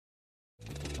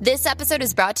This episode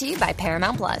is brought to you by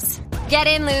Paramount Plus. Get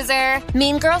in, loser!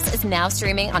 Mean Girls is now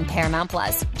streaming on Paramount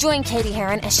Plus. Join Katie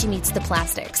Heron as she meets the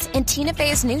plastics in Tina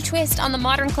Fey's new twist on the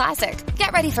modern classic.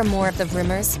 Get ready for more of the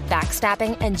rumors,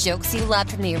 backstabbing, and jokes you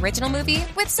loved from the original movie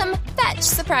with some fetch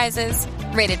surprises.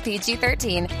 Rated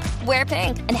PG-13. Wear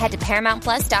pink and head to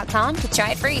ParamountPlus.com to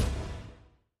try it free.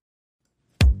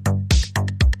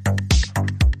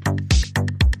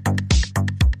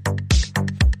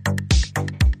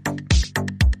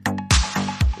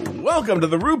 Welcome to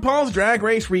the RuPaul's Drag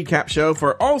Race Recap Show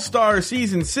for All-Star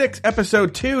Season 6,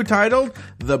 Episode 2, titled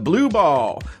The Blue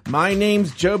Ball. My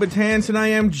name's Joe Batanz, and I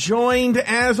am joined,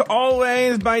 as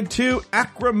always, by two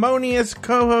acrimonious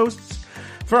co-hosts.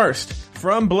 First,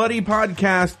 from Bloody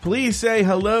Podcast, please say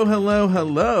hello to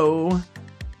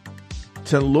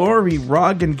Lori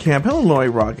Roggenkamp. Hello, Lori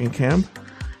Roggenkamp.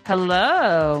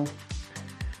 Hello.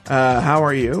 How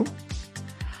are you?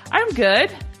 I'm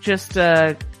good. Just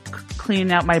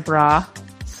cleaning out my bra,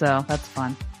 so that's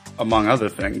fun. Among other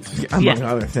things. Among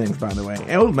other things, by the way.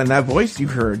 Oh, and that voice you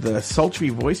heard, the sultry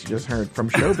voice you just heard from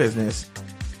Show Business,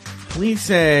 please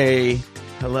say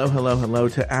hello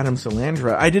to Adam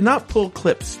Salandra. I did not pull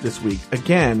clips this week.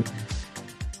 Again.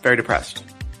 Very depressed.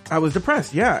 I was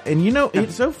depressed, yeah. And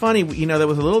it's so funny, there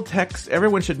was a little text.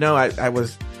 Everyone should know I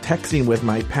was texting with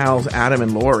my pals Adam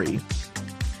and Lori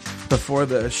before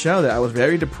the show that I was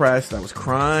very depressed. I was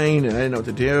crying and I didn't know what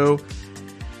to do.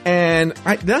 And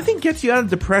nothing gets you out of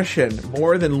depression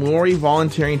more than Lori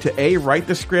volunteering to write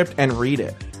the script and read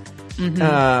it.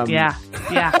 Mm-hmm. Yeah.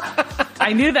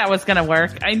 I knew that was going to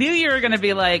work. I knew you were going to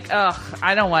be like, "Oh,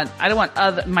 I don't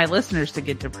want my listeners to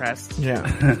get depressed." Yeah.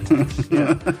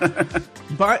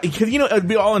 But because it'd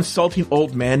be all insulting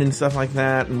old men and stuff like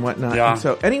that and whatnot. Yeah. And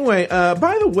so anyway,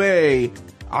 by the way,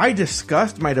 I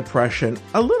discussed my depression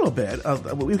a little bit.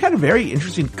 We've had a very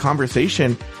interesting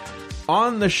conversation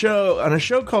on a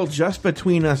show called Just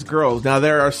Between Us Girls. Now,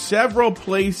 there are several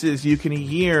places you can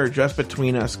hear Just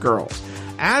Between Us Girls.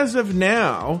 As of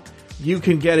now, you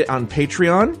can get it on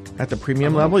Patreon at the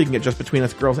premium level. You can get Just Between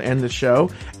Us Girls and the show.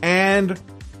 And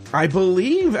I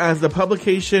believe as the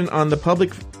publication on the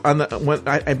public,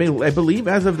 I believe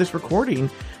as of this recording,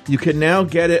 you can now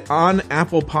get it on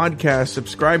Apple Podcasts.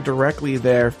 Subscribe directly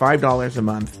there, $5 a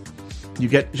month. You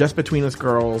get Just Between Us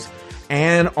Girls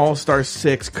and All-Star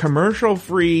 6 commercial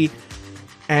free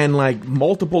and like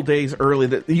multiple days early.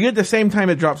 You get the same time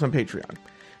it drops on Patreon.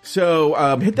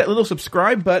 So hit that little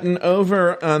subscribe button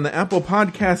over on the Apple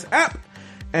Podcasts app,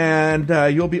 and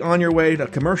you'll be on your way to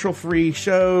commercial free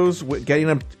shows, getting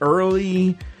them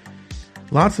early.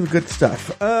 Lots of good stuff.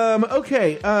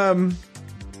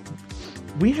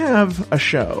 We have a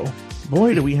show.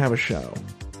 Boy, do we have a show.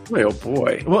 Boy, oh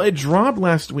boy. Well, it dropped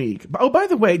last week. Oh, by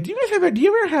the way, do you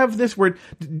ever have this word,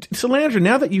 Salandra,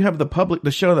 now that you have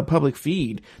the show on the public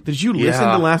feed, did you listen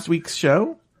to last week's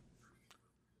show?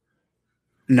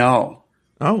 No.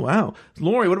 Oh, wow.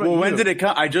 Lori, what about you? Well, when did it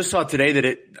come? I just saw today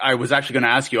that I was actually going to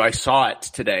ask you. I saw it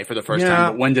today for the first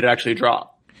time, but when did it actually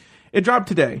drop? It dropped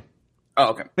today. Oh,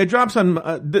 okay. It drops on,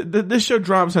 this show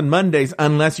drops on Mondays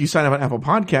unless you sign up on Apple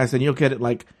Podcasts, and you'll get it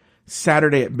like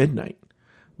Saturday at midnight.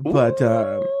 But,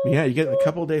 you get it a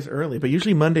couple of days early, but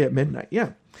usually Monday at midnight.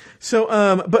 Yeah. So,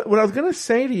 but what I was going to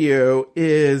say to you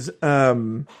is,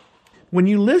 when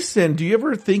you listen, do you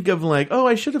ever think of like, oh,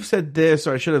 I should have said this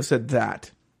or I should have said that?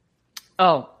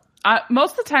 Oh,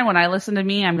 most of the time when I listen to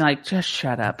me, I'm like, just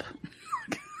shut up.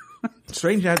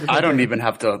 Strange adjective. I don't even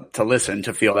have to listen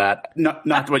to feel that.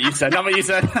 Not what you said. Not what you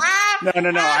said. No.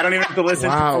 I don't even have to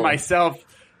listen for myself.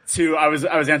 I was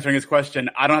answering his question.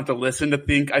 I don't have to listen to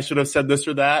think I should have said this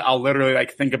or that. I'll literally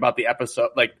like think about the episode,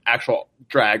 like actual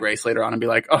Drag Race later on, and be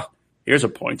like, oh, here's a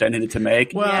point I needed to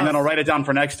make. Well, and then I'll write it down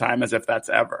for next time as if that's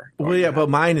ever. Well, yeah, but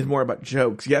mine is more about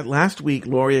jokes. Yeah, last week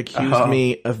Lori accused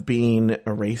me of being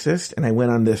a racist, and I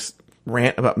went on this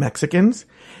rant about Mexicans.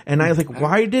 And I was like,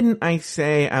 why didn't I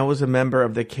say I was a member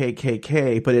of the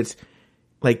KKK, but it's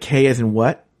like K as in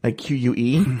what? Like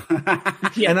QUE?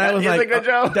 And I was like, a good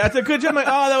joke. That's a good joke. I'm like,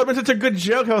 oh, that would have been such a good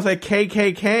joke. I was like,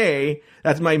 KKK.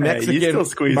 That's my Mexican. You still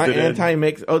squeezed my it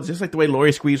anti-mix. Oh, it's just like the way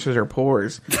Lori squeezes her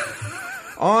pores.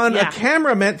 On a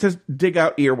camera meant to dig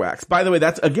out earwax. By the way,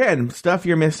 that's, again, stuff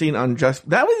you're missing on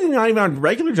that was not even on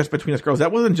regular Just Between Us Girls.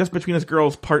 That wasn't Just Between Us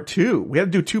Girls Part 2. We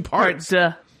had to do 2 parts.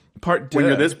 Part 2. When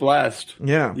you're this blessed.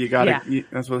 Yeah. You gotta,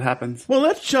 that's what happens. Well,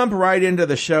 let's jump right into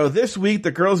the show. This week,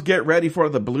 the girls get ready for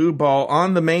the blue ball.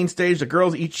 On the main stage, the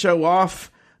girls each show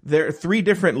off their 3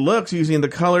 different looks using the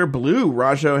color blue.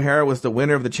 Raja O'Hara was the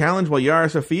winner of the challenge, while Yara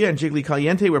Sofia and Jiggly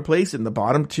Caliente were placed in the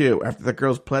bottom 2. After the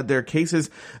girls pled their cases,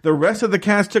 the rest of the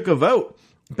cast took a vote.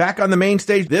 Back on the main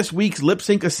stage, this week's Lip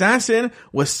Sync Assassin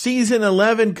was season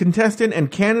 11 contestant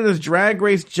and Canada's Drag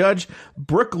Race judge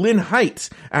Brooklyn Heights.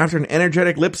 After an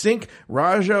energetic lip sync,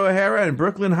 Raja O'Hara and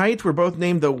Brooklyn Heights were both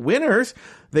named the winners.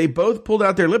 They both pulled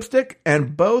out their lipstick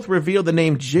and both revealed the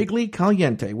name Jiggly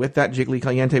Caliente. With that, Jiggly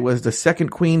Caliente was the second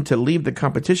queen to leave the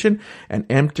competition and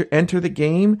enter the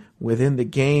game within the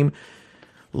game.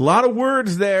 A lot of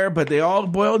words there, but they all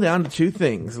boil down to two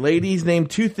things. Ladies, name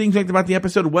two things you liked about the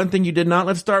episode. One thing you did not.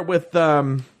 Let's start with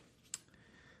our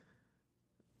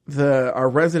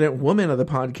resident woman of the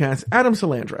podcast, Adam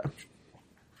Salandra.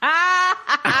 Not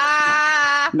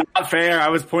fair. I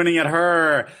was pointing at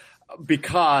her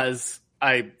because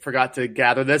I forgot to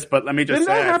gather this, but let me just say.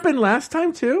 Didn't that happen last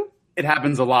time too? It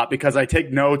happens a lot because I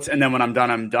take notes and then when I'm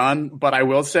done, I'm done. But I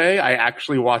will say I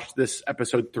actually watched this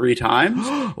episode 3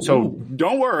 times. So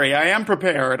don't worry. I am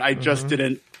prepared. I just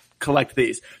didn't collect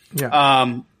these.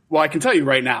 Yeah. Well, I can tell you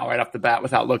right now, right off the bat,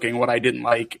 without looking, what I didn't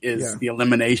like is the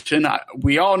elimination.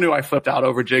 We all knew I flipped out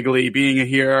over Jiggly being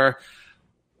here.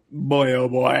 Boy, oh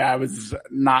boy, I was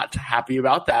not happy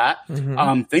about that.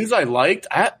 Things I liked.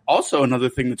 Also, another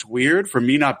thing that's weird for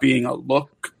me not being a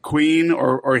look queen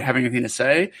or having anything to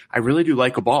say, I really do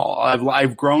like a ball.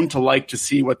 I've grown to like to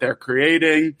see what they're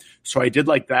creating. So I did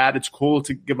like that. It's cool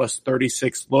to give us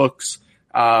 36 looks,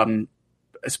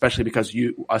 especially because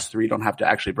us three don't have to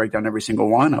actually break down every single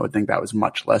one. I would think that was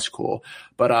much less cool.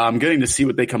 But getting to see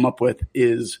what they come up with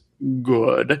is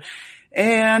good.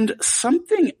 And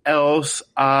something else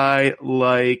I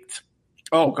liked.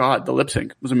 Oh God, the lip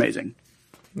sync was amazing.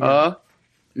 Amazing.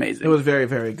 It was very,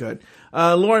 very good.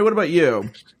 Lori, what about you?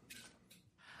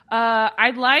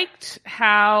 I liked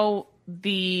how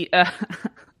this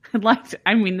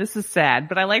is sad,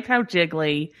 but I liked how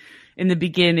Jiggly in the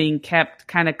beginning kept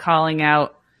kind of calling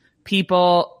out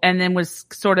people and then was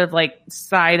sort of like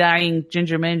side-eyeing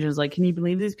Ginger Minj. Was like, can you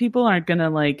believe these people aren't going to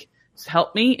like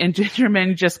help me? And Ginger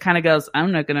Minj just kind of goes,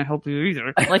 I'm not going to help you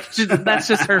either. Like, that's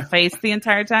just her face the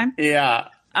entire time. Yeah.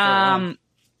 I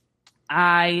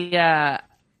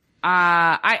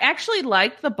actually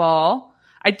liked the ball.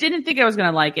 I didn't think I was going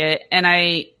to like it. And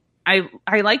I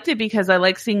liked it because I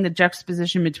like seeing the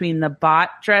juxtaposition between the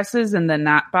bot dresses and the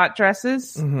not bot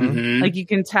dresses. Like you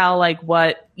can tell like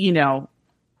what,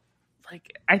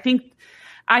 like I think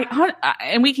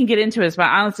and we can get into this, but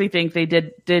I honestly think they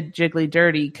did Jiggly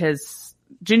dirty because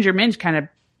Ginger Minj kind of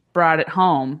brought it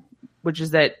home, which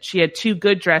is that she had 2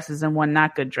 good dresses and 1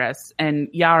 not good dress, and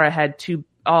Yara had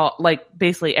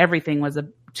basically everything was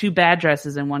 2 bad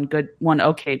dresses and 1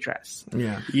 okay dress.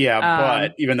 Yeah.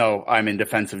 But even though I'm in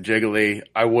defense of Jiggly,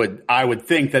 I would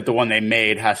think that the one they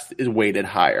made is weighted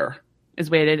higher. Is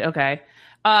weighted, okay.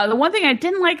 The one thing I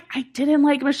didn't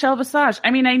like Michelle Visage.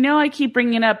 I mean, I know I keep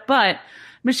bringing it up, but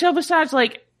Michelle Visage,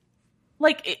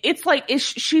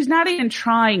 she's not even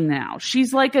trying now.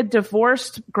 She's like a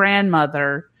divorced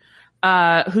grandmother,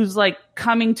 who's like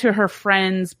coming to her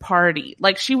friend's party.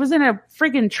 Like she was in a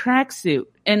friggin' tracksuit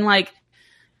and like,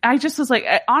 I just was like,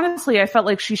 honestly, I felt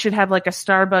like she should have like a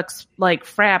Starbucks like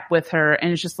frap with her.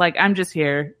 And it's just like, I'm just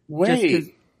here.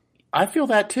 Wait, I feel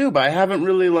that too, but I haven't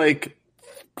really like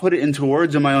put it into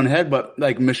words in my own head. But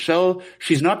like Michelle,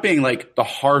 she's not being like the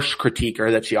harsh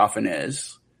critiquer that she often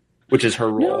is, which is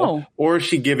her role. No. Or is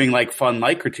she giving like fun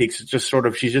light critiques? It's just sort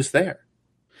of, she's just there.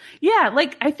 Yeah,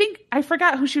 like I think I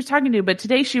forgot who she was talking to, but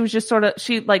today she was just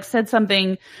she like said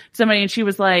something to somebody and she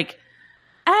was like,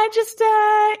 I just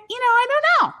I don't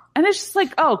know. And it's just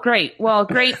like, oh great. Well,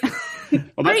 great. Well,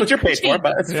 that's what you're paid for,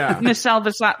 but yeah. Michelle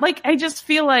Visage. Like I just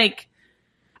feel like,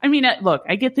 I mean, look,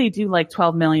 I get they do like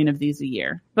 12 million of these a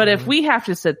year, but if we have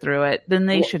to sit through it, then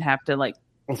they should have to like.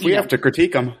 If we have to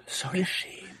critique them, so does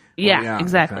she. Yeah,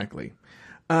 exactly.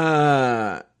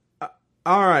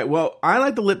 All right. Well, I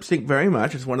like the lip sync very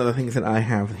much. It's one of the things that I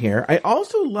have here. I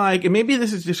also like, and maybe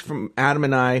this is just from Adam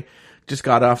and I just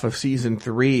got off of season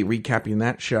 3, recapping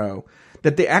that show,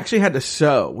 that they actually had to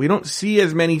sew. We don't see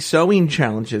as many sewing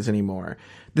challenges anymore.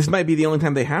 This might be the only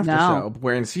time they have to sew.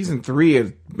 Where in season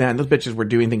 3, man, those bitches were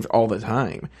doing things all the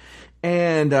time.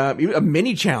 And even a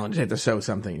mini challenge had to sew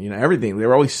something, everything. They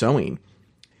were always sewing.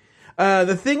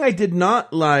 The thing I did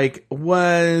not like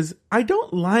was, I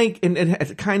don't like, and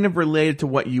it's kind of related to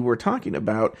what you were talking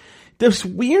about, this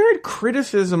weird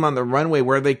criticism on the runway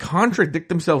where they contradict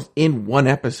themselves in one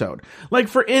episode. Like,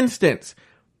 for instance,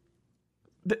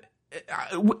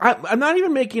 I'm not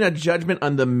even making a judgment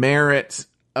on the merits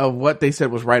of what they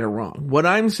said was right or wrong. What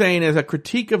I'm saying is a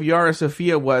critique of Yara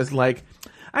Sofia was like,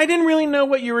 I didn't really know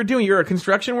what you were doing. You're a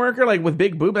construction worker, like, with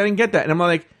big boob. I didn't get that. And I'm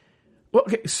like, well,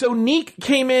 okay, so Neek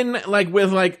came in like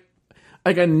with like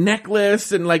like a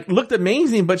necklace and like looked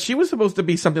amazing, but she was supposed to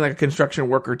be something like a construction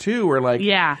worker too, or like,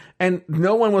 yeah. And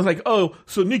no one was like, oh,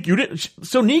 Sonique, you didn't.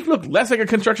 Sonique looked less like a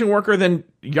construction worker than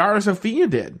Yara Sofia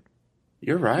did.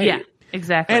 You're right. Yeah,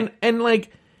 exactly. And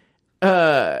like,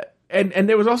 and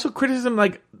there was also criticism,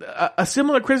 like a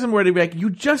similar criticism where they'd be like,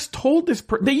 you just told this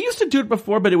they used to do it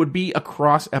before, but it would be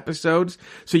across episodes.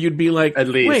 So you'd be like, at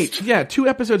least, wait, yeah, 2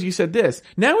 episodes you said this.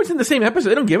 Now it's in the same episode.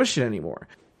 They don't give a shit anymore.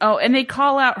 Oh, and they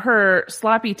call out her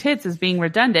sloppy tits as being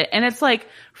redundant. And it's like,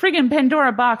 friggin'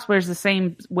 Pandora Box wears the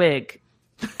same wig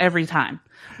every time.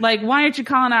 Like, why aren't you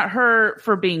calling out her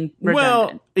for being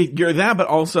redundant? Well, you're that, but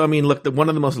also, I mean, look, one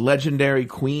of the most legendary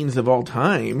queens of all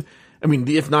time. I mean,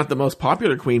 if not the most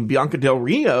popular queen, Bianca Del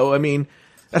Rio. I mean,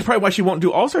 that's probably why she won't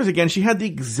do All-Stars again. She had the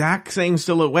exact same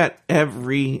silhouette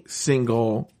every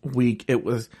single week. It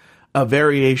was a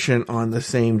variation on the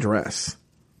same dress.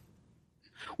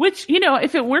 Which, you know,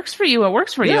 if it works for you, it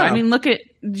works for you. Yeah. I mean, look at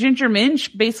Ginger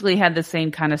Minj basically had the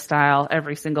same kind of style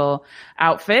every single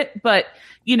outfit. But,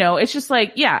 you know, it's just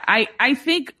like, yeah, I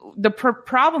think the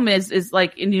problem is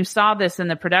like, and you saw this in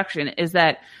the production, is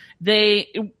that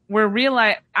I'm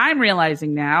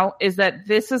realizing now is that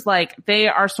this is like, they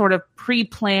are sort of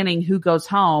pre-planning who goes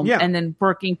home and then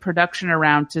working production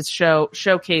around to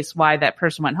showcase why that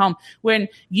person went home. When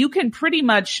you can pretty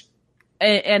much,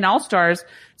 in All-Stars,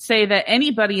 say that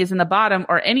anybody is in the bottom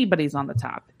or anybody's on the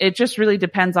top. It just really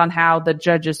depends on how the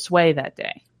judges sway that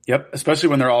day. Yep. Especially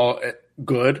when they're all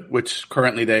good, which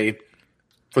currently they,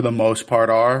 for the most part,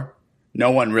 are.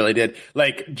 No one really did.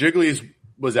 Like, Jiggly's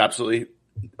was absolutely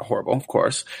horrible, of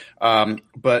course.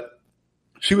 But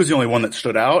she was the only one that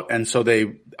stood out. And so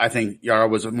I think Yara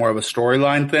was more of a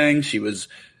storyline thing. She was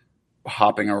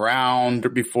hopping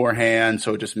around beforehand,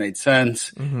 so it just made sense.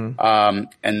 Mm-hmm.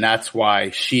 And that's why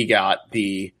she got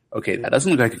okay, that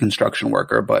doesn't look like a construction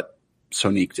worker, but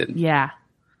Sonique didn't. Yeah.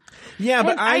 Yeah,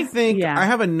 but I think I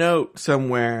have a note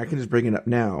somewhere. I can just bring it up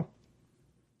now.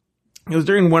 It was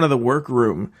during one of the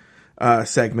workroom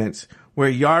segments where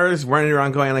Yara's running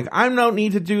around going like, I don't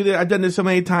need to do this. I've done this so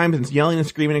many times, and yelling and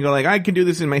screaming and go like, I can do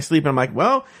this in my sleep. And I'm like,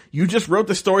 well, you just wrote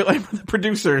the storyline for the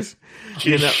producers.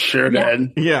 She sure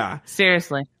did. Yeah.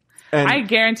 Seriously. And I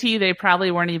guarantee you they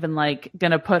probably weren't even like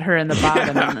going to put her in the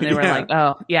bottom. And they were like,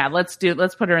 oh yeah, let's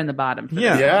put her in the bottom.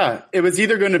 Yeah. It was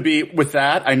either going to be with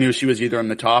that. I knew she was either in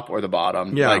the top or the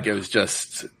bottom. Yeah. Like it was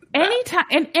just anytime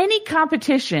in any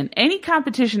competition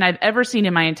I've ever seen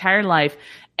in my entire life,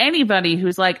 anybody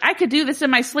who's like, I could do this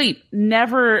in my sleep,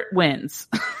 never wins.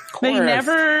 They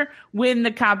never win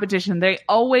the competition. They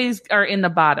always are in the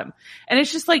bottom. And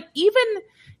it's just like, even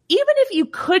if you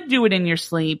could do it in your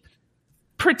sleep,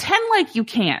 pretend like you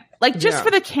can't. Like, just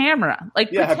for the camera. Like,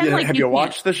 pretend like have you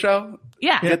watched the show?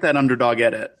 Yeah. Get that underdog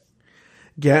edit.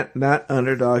 Get that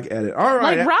underdog edit. All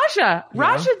right. Like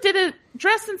Raja did a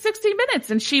dress in 60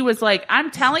 minutes, and she was like, I'm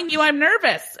telling you I'm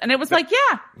nervous. And it was like,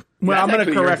 yeah. Well, I'm going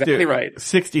to correct exactly it. Right.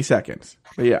 60 seconds.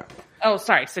 But yeah. Oh,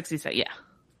 sorry. 60 seconds. Yeah.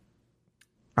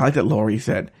 I like that Lori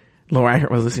I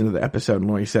was listening to the episode, and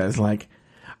Lori says, like,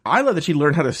 I love that she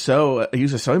learned how to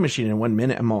use a sewing machine in 1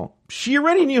 minute. I'm all, she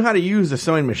already knew how to use a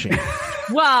sewing machine.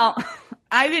 Well,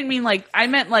 I didn't mean like, I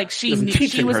meant like she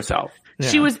was herself.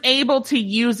 She was able to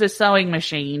use a sewing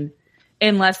machine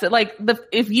in less than, like,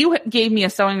 if you gave me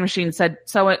a sewing machine and said,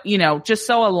 just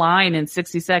sew a line in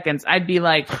 60 seconds, I'd be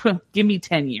like, give me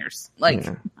 10 years. Like,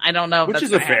 I don't know. Which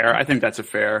is I think that's a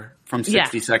fair from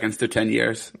 60 seconds to 10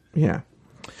 years. Yeah.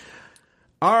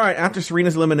 All right, after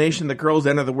Serena's elimination, the girls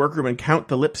enter the workroom and count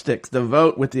the lipsticks. The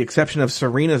vote, with the exception of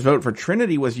Serena's vote for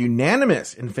Trinity, was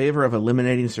unanimous in favor of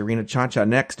eliminating Serena Chacha.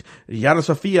 Next, Yara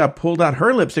Sofia pulled out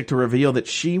her lipstick to reveal that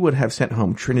she would have sent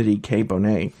home Trinity K.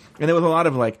 Bonet. And there was a lot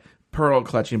of, like, pearl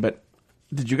clutching, but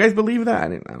did you guys believe that? I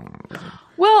don't know.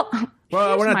 Well,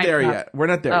 we're not there yet. We're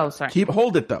not there. Oh, sorry.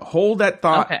 Hold it, though. Hold that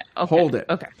thought. Okay. Hold it.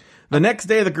 Okay. The next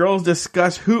day, the girls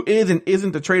discuss who is and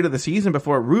isn't the trade of the season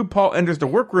before RuPaul enters the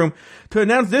workroom to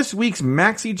announce this week's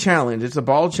Maxi Challenge. It's a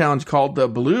ball challenge called the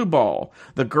Blue Ball.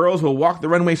 The girls will walk the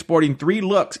runway sporting 3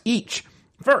 looks each.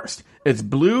 First, it's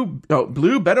Blue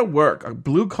Better Work, a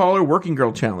blue collar working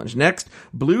girl challenge. Next,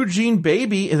 Blue Jean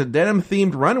Baby is a denim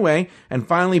themed runway. And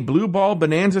finally, Blue Ball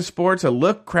Bonanza Sports, a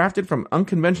look crafted from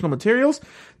unconventional materials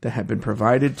that have been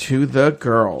provided to the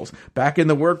girls. Back in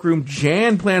the workroom,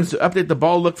 Jan plans to update the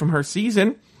ball look from her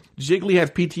season. Jiggly has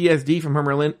PTSD from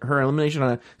her elimination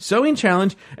on a sewing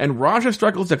challenge, and Raja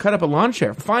struggles to cut up a lawn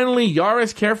chair. Finally,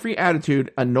 Yara's carefree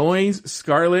attitude annoys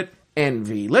Scarlet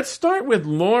Envy. Let's start with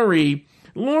Lori.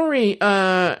 Lori,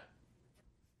 what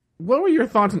were your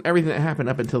thoughts on everything that happened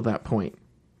up until that point?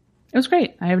 It was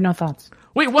great. I have no thoughts.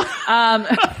 Wait, what?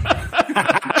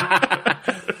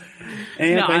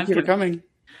 And thank you for coming.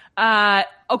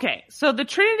 Okay, so the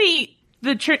Trinity,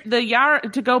 the Yara,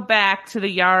 to go back to the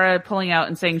Yara pulling out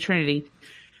and saying Trinity,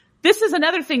 this is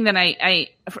another thing that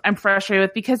I'm frustrated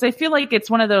with, because I feel like it's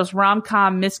one of those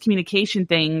rom-com miscommunication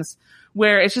things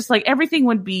where it's just like everything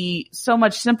would be so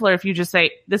much simpler if you just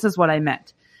say, this is what I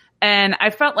meant. And I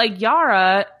felt like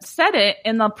Yara said it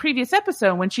in the previous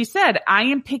episode when she said, I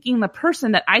am picking the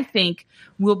person that I think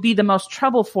will be the most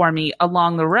trouble for me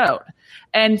along the road.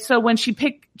 And so when she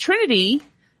picked Trinity,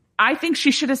 I think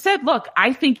she should have said, look,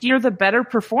 I think you're the better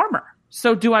performer.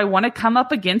 So do I want to come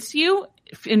up against you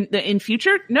in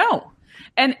future? No.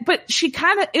 But she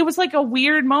it was like a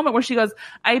weird moment where she goes,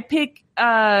 I pick,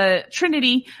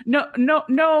 Trinity. No,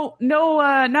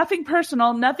 nothing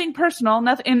personal, nothing.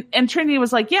 And Trinity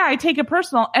was like, yeah, I take it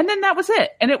personal. And then that was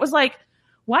it. And it was like,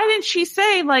 why didn't she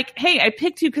say like, hey, I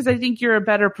picked you because I think you're a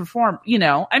better performer? You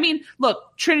know, I mean,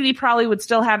 look, Trinity probably would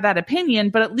still have that opinion,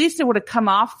 but at least it would have come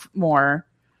off more.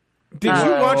 Did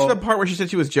you watch the part where she said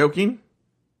she was joking?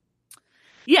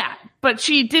 Yeah, but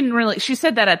she didn't really. She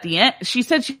said that at the end. She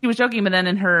said she was joking, but then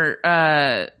in her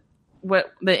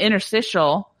the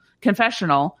interstitial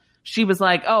confessional, she was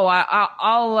like, "Oh,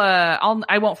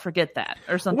 I won't forget that,"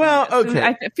 or something. Well, okay.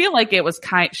 I feel like it was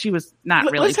she was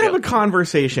not really. Let's have a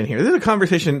conversation here. This is a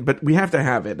conversation, but we have to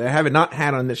have it. I have it not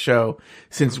had on this show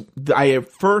since I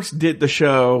first did the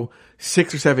show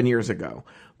 6 or 7 years ago,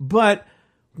 but.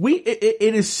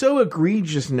 It is so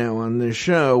egregious now on this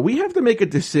show. We have to make a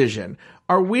decision.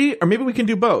 Or maybe we can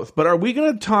do both, but are we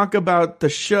going to talk about the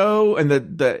show and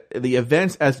the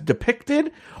events as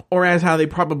depicted or as how they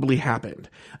probably happened?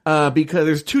 Because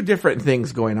there's two different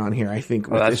things going on here, I think,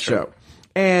 with this show.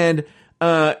 And,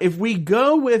 if we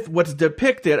go with what's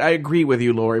depicted, I agree with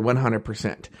you, Lori,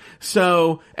 100%.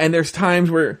 So, and there's times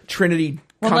where Trinity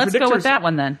contradicts let's go with that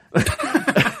one then.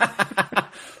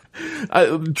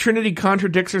 Trinity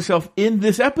contradicts herself in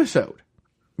this episode,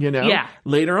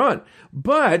 later on.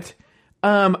 But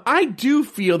I do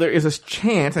feel there is a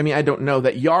chance, I mean, I don't know,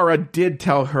 that Yara did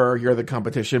tell her you're the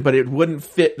competition, but it wouldn't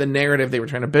fit the narrative they were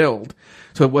trying to build,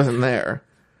 so it wasn't there.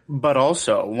 But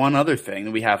also, one other thing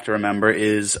that we have to remember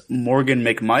is Morgan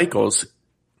McMichaels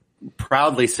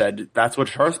proudly said that's what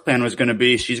her plan was going to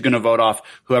be. She's going to vote off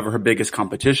whoever her biggest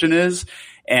competition is,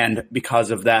 and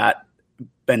because of that,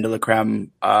 Ben de la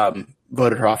Creme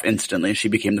voted her off instantly. She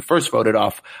became the first voted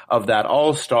off of that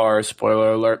All-Star,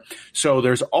 spoiler alert. So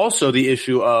there's also the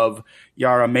issue of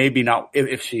Yara maybe not,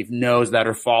 if she knows that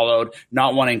or followed,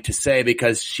 not wanting to say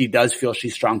because she does feel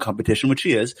she's strong competition, which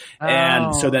she is.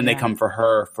 And so then they come for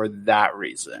her for that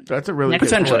reason. That's a really good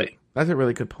point. That's a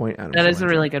really good point, Adam. That is a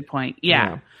really good point.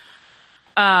 Yeah.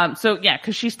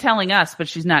 Because she's telling us, but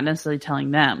she's not necessarily telling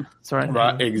them, sort of.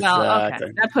 Right, exactly. Well,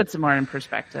 okay. That puts it more in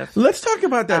perspective. Let's talk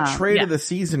about that trade of the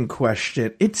season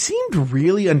question. It seemed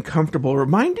really uncomfortable. It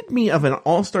reminded me of an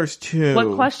All-Stars 2.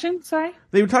 What question? Sorry?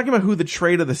 They were talking about who the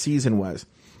trade of the season was.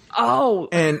 Oh.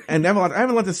 And I have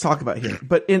a lot to talk about here.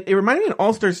 But it reminded me of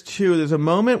All-Stars 2. There's a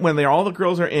moment when all the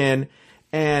girls are in,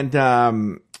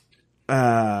 and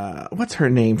what's her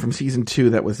name from season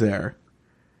 2 that was there?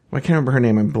 I can't remember her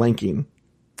name. I'm blanking.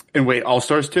 And wait,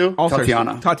 All-Stars 2?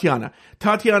 Tatiana.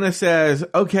 Tatiana says,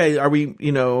 okay, are we,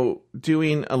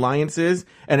 doing alliances?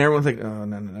 And everyone's like, oh,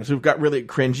 no. So we've got really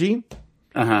cringy.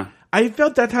 Uh-huh. I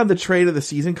felt that's how the trade of the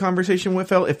season conversation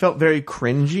felt. It felt very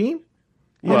cringy.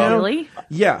 You know? Really?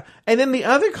 Yeah. And then the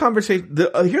other conversation,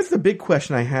 here's the big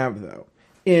question I have, though,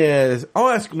 is I'll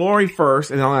ask Lori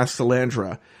first, and then I'll ask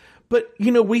Salandra. But,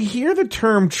 we hear the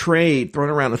term trade thrown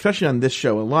around, especially on this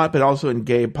show a lot, but also in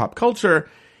gay pop culture.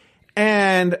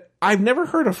 And I've never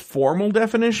heard a formal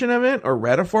definition of it or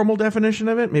read a formal definition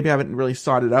of it. Maybe I haven't really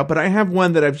sought it out, but I have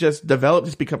one that I've just developed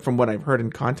just because from what I've heard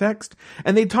in context.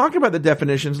 And they talk about the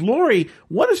definitions. Lori,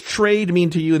 what does trade mean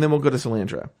to you? And then we'll go to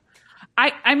Salandra.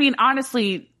 I mean,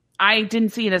 honestly, I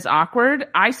didn't see it as awkward.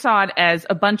 I saw it as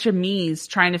a bunch of me's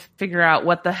trying to figure out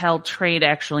what the hell trade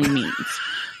actually means.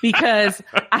 Because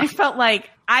I felt like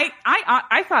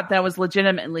I thought that was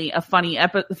legitimately a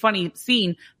funny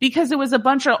scene because it was a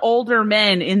bunch of older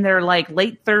men in their like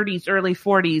late 30s, early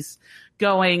 40s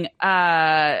going,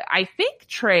 I think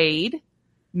trade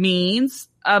means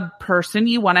a person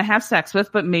you want to have sex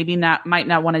with, but maybe might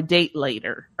not want to date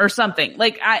later or something.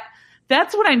 Like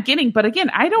that's what I'm getting. But again,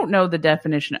 I don't know the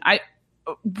definition.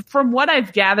 From what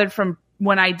I've gathered from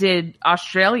when I did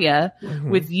Australia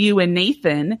with you and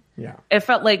Nathan, it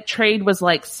felt like trade was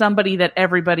like somebody that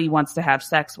everybody wants to have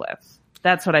sex with.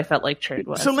 That's what I felt like trade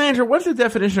was. So, Landra, what's the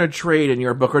definition of trade in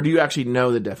your book, or do you actually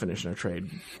know the definition of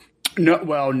trade? No,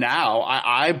 well, now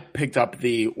I picked up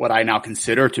what I now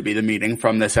consider to be the meaning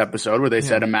from this episode where they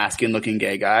said a masculine-looking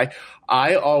gay guy.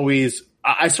 I always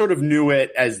I sort of knew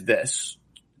it as this.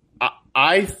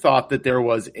 I thought that there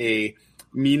was a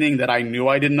meaning that I knew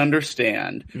I didn't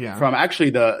understand from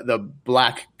actually the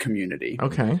Black community.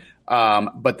 Okay.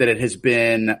 But that it has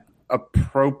been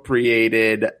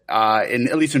appropriated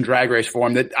at least in Drag Race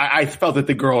form, that I felt that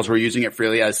the girls were using it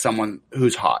freely as someone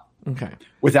who's hot. Okay.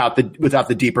 Without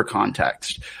the deeper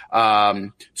context.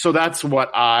 So that's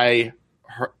what I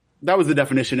heard. That was the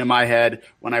definition in my head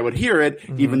when I would hear it,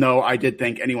 even though I did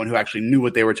think anyone who actually knew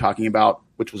what they were talking about,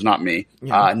 which was not me,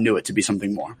 knew it to be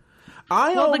something more.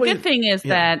 The good thing is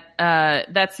that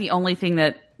that's the only thing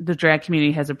that the drag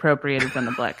community has appropriated from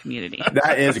the Black community.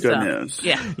 That is good news.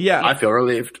 Yeah. I feel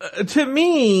relieved. To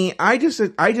me, I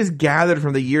just gathered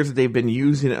from the years that they've been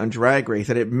using it on Drag Race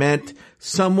that it meant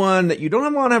someone that you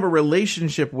don't want to have a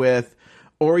relationship with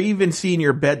or even see in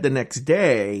your bed the next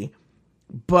day,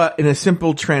 but in a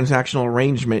simple transactional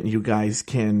arrangement, you guys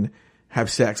can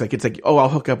have sex. Like, it's like, oh, I'll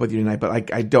hook up with you tonight, but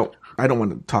I don't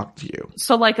want to talk to you.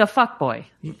 So like a fuckboy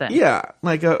then. Yeah,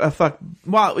 like a fuck.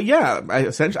 Well, yeah,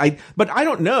 essentially. But I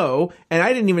don't know, and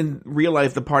I didn't even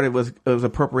realize the part it was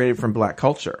appropriated from Black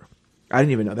culture. I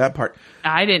didn't even know that part.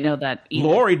 I didn't know that either.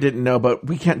 Lori didn't know, but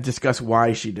we can't discuss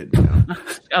why she didn't know.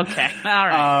 Okay, all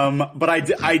right. But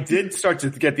I did start to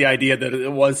get the idea that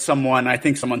it was someone. I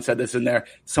think someone said this in there.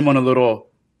 Someone a little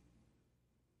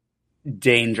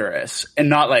dangerous, and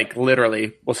not like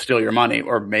literally will steal your money,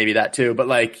 or maybe that too, but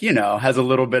like, has a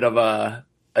little bit of a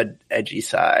edgy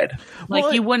side.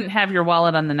 Like, you wouldn't have your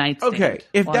wallet on the nightstand. Okay,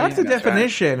 if that's the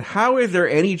definition, how is there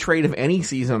any trade of any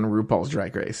season on RuPaul's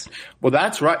Drag Race? Well,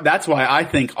 that's right. That's why I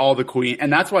think all the queen,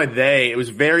 and that's why it was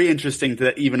very interesting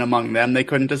that even among them they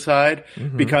couldn't decide,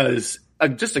 because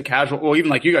just a casual, well, even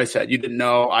like you guys said, you didn't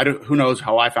know. Who knows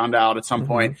how I found out at some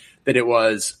point that it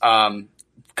was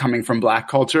coming from Black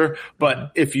culture.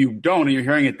 But if you don't and you're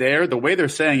hearing it there, the way they're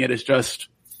saying it is just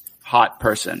hot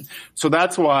person. So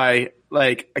that's why,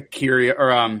 like, Akira,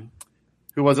 or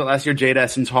who was it last year? Jade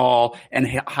Essence Hall and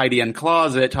Heidi and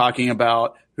Closet talking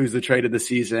about who's the trade of the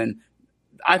season.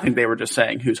 I think they were just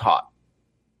saying who's hot.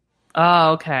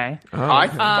 Oh, okay. I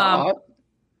thought.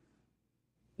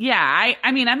 Yeah,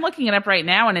 I mean, I'm looking it up right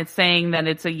now, and it's saying that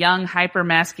it's a young,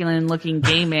 hyper-masculine-looking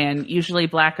gay man, usually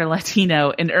Black or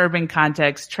Latino, in urban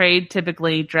context,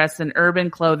 typically dressed in urban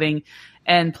clothing,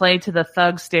 and play to the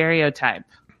thug stereotype.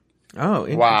 Oh,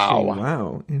 interesting.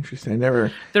 Wow. Interesting.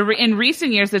 In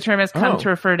recent years, the term has come to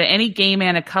refer to any gay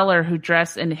man of color who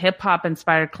dress in hip-hop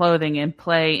inspired clothing and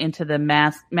play into the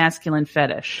masculine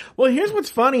fetish. Well, here's what's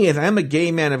funny is I'm a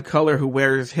gay man of color who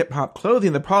wears hip-hop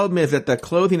clothing. The problem is that the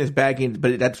clothing is baggy,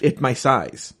 but it's my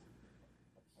size.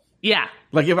 Yeah.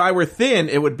 Like, if I were thin,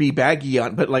 it would be baggy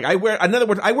on, but like I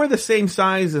wear the same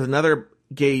size as another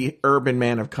gay urban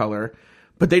man of color,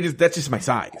 but that's just my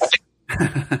size.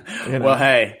 Well,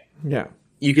 hey. Yeah.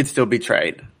 You could still be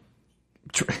trade.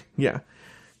 Yeah.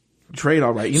 Trade,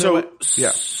 all right. You know what?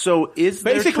 Yeah. So is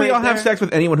basically I'll have sex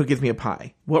with anyone who gives me a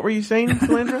pie. What were you saying,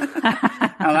 Philandra?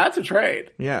 Now that's a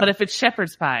trade. Yeah. But if it's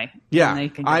shepherd's pie. Yeah.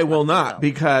 I will not,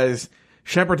 because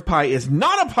shepherd's pie is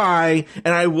not a pie,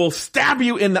 and I will stab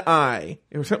you in the eye.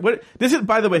 This is,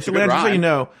 by the way, so just so you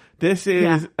know, this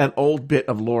is an old bit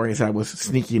of Lori's I was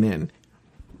sneaking in.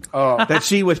 Oh, that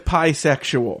she was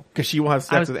pie-sexual, because she will have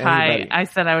sex with anybody. I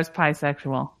said I was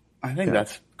pie-sexual. I think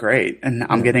that's great, and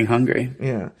I'm getting hungry.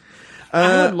 Yeah.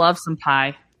 I would love some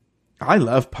pie. I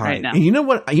love pie. Right now. And you know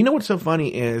what's so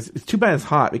funny is, it's too bad it's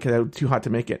hot, because it's too hot to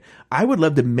make it. I would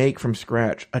love to make from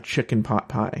scratch a chicken pot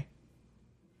pie.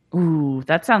 Ooh,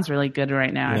 that sounds really good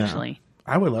right now, actually.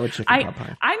 I would love a chicken pot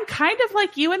pie. I'm kind of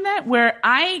like you in that, where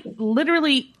I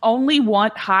literally only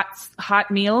want hot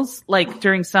meals like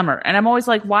during summer, and I'm always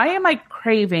like, why am I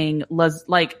craving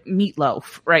like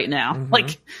meatloaf right now?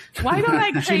 Like, why don't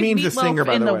I crave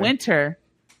meatloaf in the winter?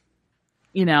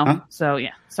 So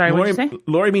yeah. Sorry, what did you say?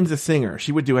 Lori means a singer.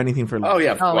 She would do anything for love. Oh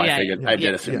yeah, I figured. I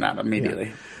did assume that immediately.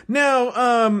 Yeah.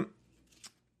 Now,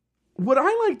 what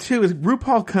I like too is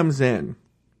RuPaul comes in.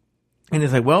 And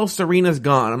it's like, well, Serena's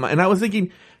gone. And I was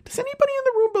thinking, does anybody in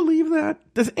the room believe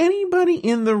that? Does anybody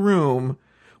in the room?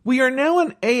 We are now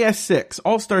on AS6,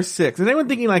 All-Star 6. Is anyone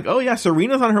thinking like, oh yeah,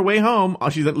 Serena's on her way home. Oh,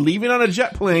 she's leaving on a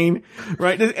jet plane,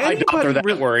 right? Does anybody I doubt they're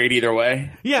that worried either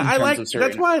way. Yeah,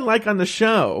 that's why I like on the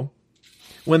show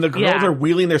when the girls are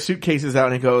wheeling their suitcases out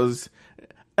and it goes,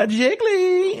 a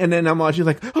jiggly. And then I'm watching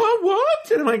like, oh,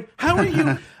 what? And I'm like, how are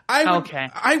you?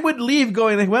 I would leave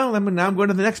going like, well, now I'm going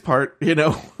to the next part,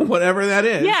 whatever that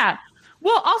is. Yeah.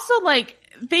 Well, also, like,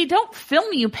 they don't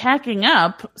film you packing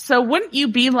up. So wouldn't you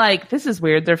be like, this is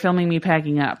weird, they're filming me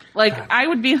packing up? Like, I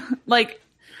would be like,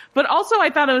 but also I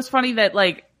thought it was funny that,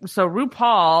 like, so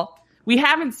RuPaul we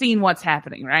haven't seen what's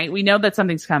happening, right? We know that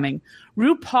something's coming.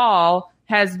 RuPaul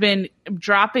has been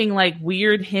dropping like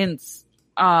weird hints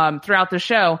throughout the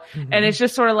show, and it's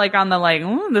just sort of like on the like,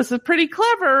 this is pretty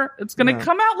clever. It's going to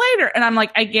come out later, and I'm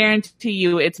like, I guarantee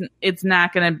you, it's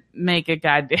not going to make a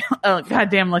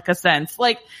goddamn lick of sense.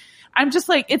 Like, I'm just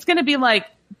like, it's going to be like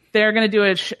they're going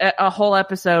to do a whole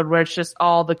episode where it's just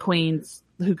all the queens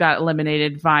who got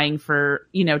eliminated vying for,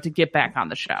 to get back on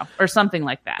the show or something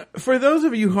like that. For those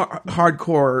of you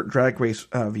hardcore Drag Race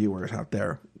viewers out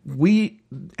there,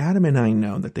 Adam and I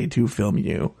know that they do film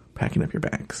you packing up your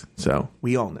bags. So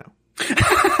we all know.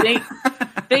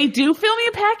 They do film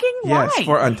you packing? Why? Yes,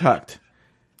 for Untucked.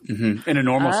 Mm-hmm. In a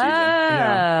normal season.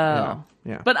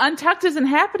 Yeah. But Untucked isn't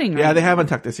happening right Yeah, they have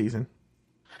Untucked this season.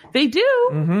 They do?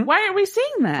 Mm-hmm. Why aren't we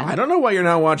seeing that? I don't know why you're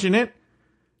not watching it.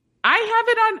 I have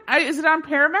it on. Is it on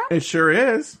Paramount? It sure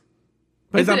is.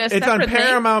 But it's on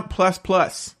Paramount Plus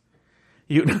Plus.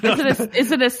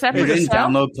 Is it a separate You didn't show?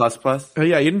 download Plus Plus? Oh,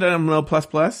 yeah, you didn't download Plus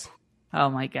Plus? Oh,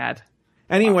 my God.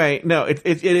 Anyway, no,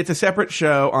 it's a separate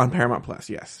show on Paramount Plus,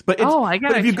 yes. But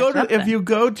if you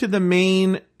go to the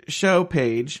main show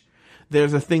page,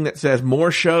 there's a thing that says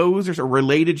more shows or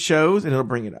related shows, and it'll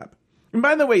bring it up. And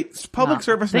by the way, public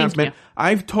service announcement,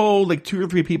 I've told like 2 or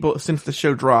 3 people since the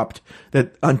show dropped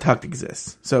that Untucked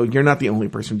exists. So you're not the only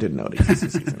person who didn't know it exists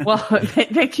this season. Well,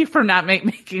 thank you for not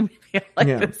making me feel like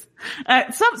this.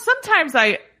 Sometimes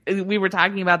we were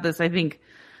talking about this, I think,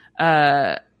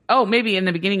 maybe in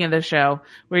the beginning of the show,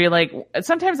 where you're like,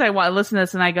 sometimes I listen to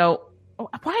this and I go,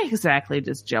 why exactly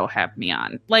does Joe have me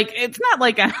on? Like, it's not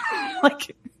like I'm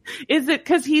like, is it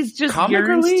because he's just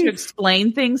yearns to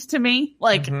explain things to me?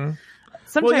 Like,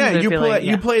 sometimes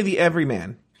you play the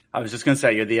everyman. I was just gonna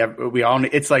say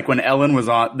it's like when Ellen was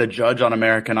on the judge on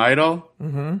American Idol.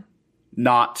 Mm-hmm.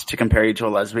 Not to compare you to a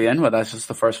lesbian, but that's just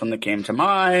the first one that came to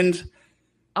mind.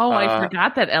 Oh, I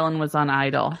forgot that Ellen was on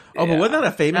Idol. Oh, but wasn't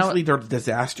that a famously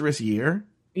disastrous year?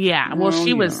 Yeah, well,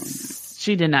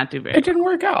 she did not do very well. It didn't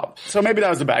work out. So maybe that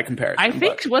was a bad comparison. I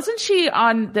think, wasn't she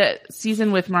on the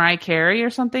season with Mariah Carey or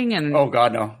something? And oh,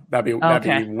 God, no. That'd be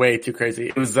way too crazy.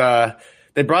 It was,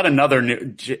 they brought another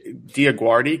new,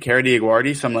 Carrie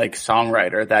Diaguardi, some like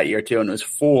songwriter that year too, and it was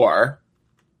 4.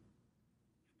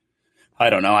 I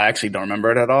don't know. I actually don't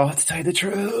remember it at all, to tell you the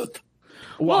truth.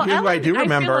 Well, here's what I do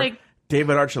remember.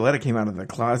 David Archuleta came out of the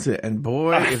closet, and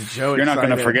boy, is Joe You're excited. not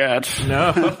going to forget.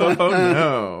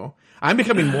 No. I'm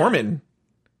becoming Mormon.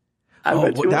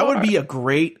 That would be a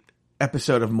great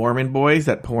episode of Mormon Boys,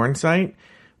 that porn site,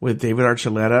 with David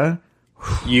Archuleta.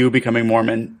 You becoming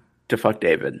Mormon to fuck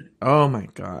David. Oh, my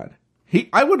God.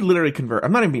 I would literally convert.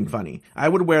 I'm not even being funny. I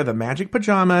would wear the magic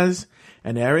pajamas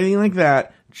and everything like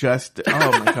that. Just,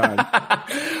 oh, my God.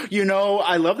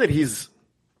 I love that he's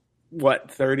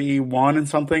 31 and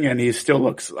something, and he still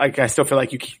looks like, I still feel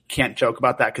like you can't joke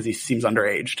about that because he seems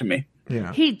underage to me.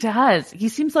 Yeah, he does. He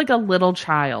seems like a little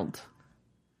child.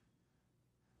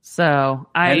 So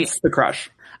hence the crush.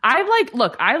 I like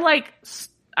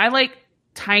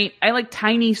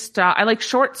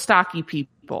short, stocky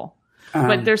people.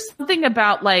 But there's something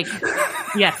about like,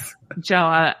 yes,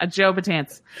 Joe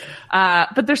Batance.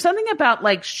 But there's something about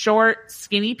like short,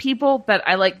 skinny people that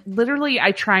I like, literally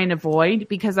I try and avoid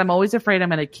because I'm always afraid I'm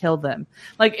going to kill them.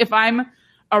 Like if I'm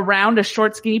around a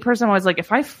short, skinny person, I'm always like,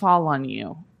 if I fall on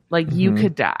you, like you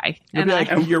could die. You'll be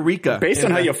like Eureka. Based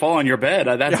on how you fall on your bed,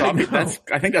 I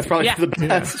think that's probably the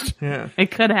best. Yeah.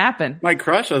 It could happen. My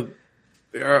crush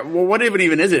what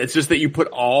even is it? It's just that you put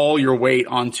all your weight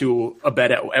onto a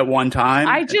bed at one time.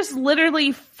 I just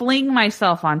literally fling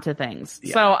myself onto things.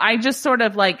 Yeah. So I just sort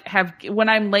of like when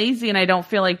I'm lazy and I don't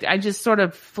feel like, I just sort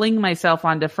of fling myself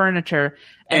onto furniture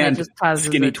and it just causes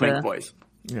skinny twink boys.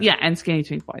 Yeah, and skinny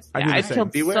twink boys. Yeah, I've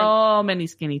killed so many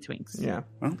skinny twinks. Yeah.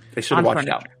 Well, they should have watched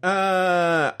out.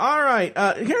 All right.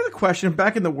 Here's a question.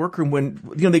 Back in the workroom when,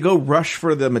 they go rush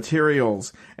for the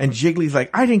materials and Jiggly's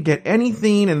like, I didn't get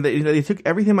anything. And they took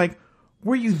everything. Like,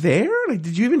 were you there? Like,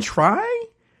 did you even try?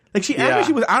 Like, she acted like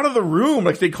she was out of the room.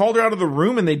 Like, they called her out of the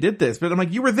room and they did this. But I'm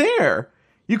like, you were there.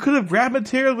 You could have grabbed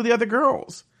materials with the other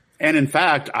girls. And in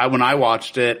fact, when I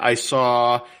watched it, I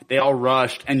saw they all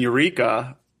rushed and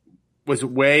Eureka was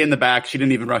way in the back. She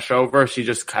didn't even rush over. She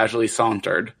just casually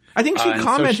sauntered. I think she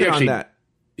commented on that.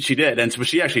 She did. And so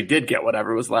she actually did get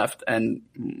whatever was left and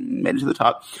made it to the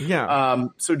top. Yeah.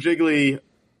 So Jiggly,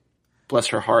 bless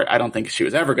her heart, I don't think she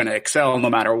was ever going to excel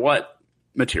no matter what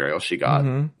material she got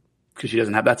because she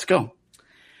doesn't have that skill.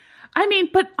 I mean,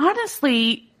 but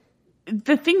honestly,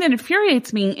 the thing that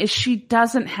infuriates me is she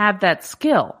doesn't have that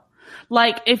skill.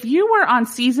 Like if you were on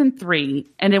season 3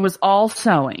 and it was all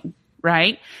sewing,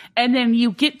 right? And then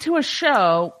you get to a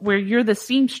show where you're the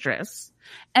seamstress,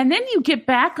 and then you get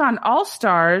back on All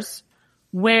Stars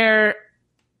where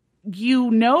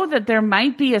you know that there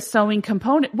might be a sewing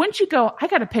component. Wouldn't you go, I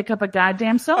got to pick up a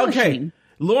goddamn sewing machine?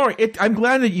 Lauren, I'm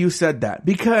glad that you said that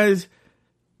because,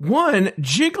 one,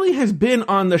 Jiggly has been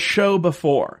on the show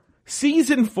before.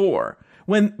 Season 4.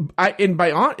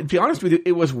 To be honest with you,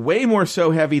 it was way more so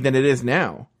heavy than it is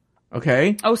now.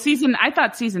 Okay? Oh, I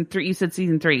thought season 3. You said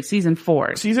season 3. Season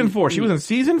 4. Season 4. She was in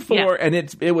season 4, and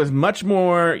it was much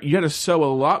more, you had to sew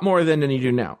a lot more than you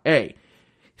do now.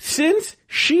 Since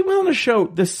she was on the show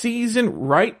the season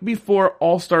right before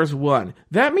All Stars 1,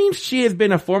 that means she has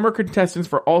been a former contestant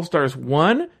for All Stars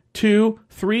 1, 2,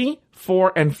 3,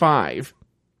 4, and 5.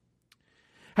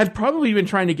 Has probably been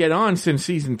trying to get on since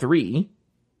season 3.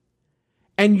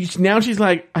 And now she's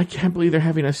like, I can't believe they're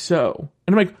having us sew.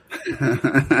 And I'm like,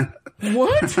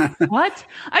 what? What?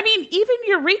 I mean, even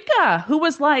Eureka, who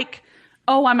was like,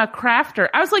 oh, I'm a crafter.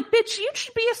 I was like, bitch, you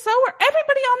should be a sewer.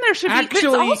 Everybody on there should be. It's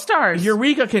All Stars.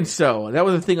 Eureka can sew. That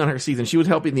was the thing on her season. She was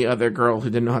helping the other girl who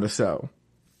didn't know how to sew.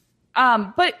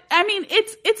 But I mean,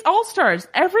 it's All Stars.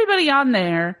 Everybody on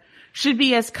there should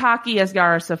be as cocky as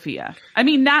Yara Sofia. I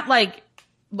mean, not like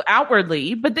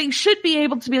outwardly, but they should be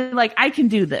able to be like, I can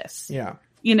do this. Yeah.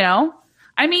 You know?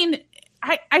 I mean,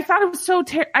 I thought it was so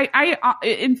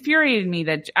it infuriated me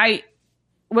that I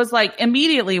was like,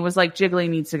 immediately was like, Jiggly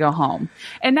needs to go home.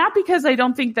 And not because I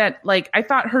don't think that, like, I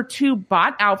thought her 2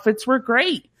 bot outfits were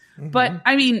great. Mm-hmm. But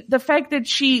I mean, the fact that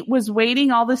she was waiting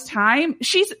all this time,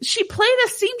 she played a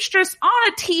seamstress on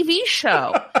a TV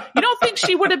show. You don't think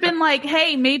she would have been like,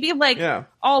 hey, maybe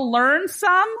I'll learn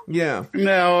some? Yeah.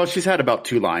 No, she's had about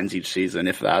 2 lines each season,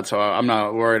 if that. So I'm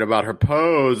not worried about her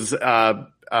pose,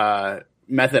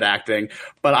 method acting.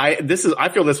 But I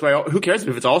feel this way. Who cares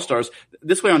if it's All Stars?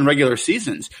 This way on regular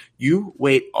seasons, you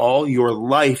wait all your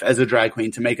life as a drag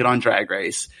queen to make it on Drag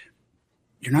Race.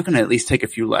 You're not going to at least take a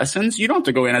few lessons? You don't have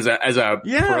to go in as a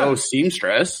pro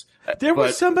seamstress. There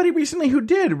was somebody recently who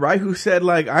did, right? Who said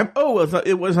like,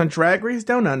 it was on Drag Race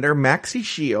Down Under. Maxie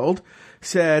Shield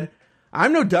said,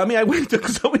 I'm no dummy. I went to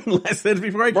sewing lessons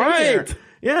before I came here.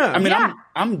 Yeah. I mean,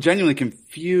 I'm genuinely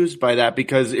confused by that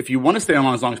because if you want to stay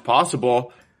on as long as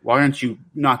possible, why aren't you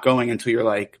not going until you're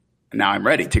like, now I'm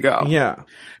ready to go? Yeah.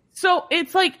 So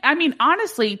it's like, I mean,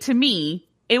 honestly, to me,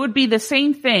 it would be the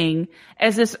same thing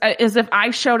as if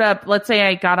I showed up, let's say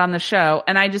I got on the show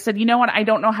and I just said, you know what? I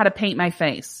don't know how to paint my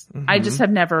face. Mm-hmm. I just have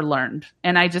never learned.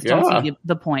 And I just don't see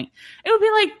the point. It would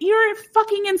be like, you're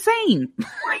fucking insane.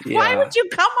 Why would you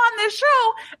come on this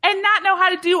show and not know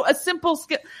how to do a simple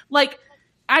skill? Like,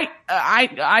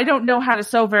 I don't know how to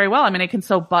sew very well. I mean, I can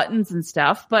sew buttons and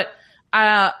stuff, but,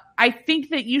 I think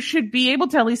that you should be able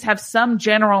to at least have some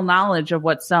general knowledge of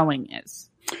what sewing is.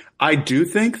 I do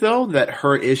think, though, that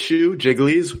her issue,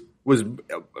 Jiggly's, was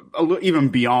even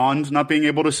beyond not being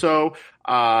able to sew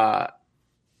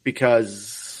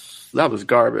because that was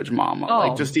garbage, mama. Oh.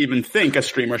 Like, just to even think a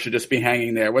streamer should just be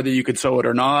hanging there, whether you could sew it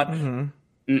or not.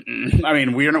 Mm-hmm. I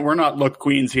mean, we're not look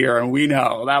queens here, and we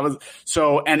know that was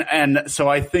so. And so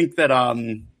I think that a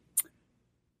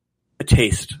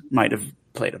taste might have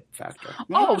played a factor.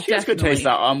 Well, she has good taste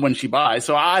when she buys,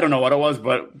 so I don't know what it was,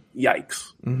 but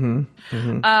yikes. Mm-hmm.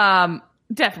 Mm-hmm.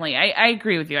 Definitely. I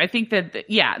agree with you. I think that,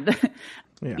 yeah,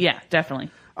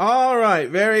 definitely. All right,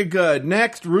 very good.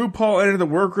 Next, RuPaul entered the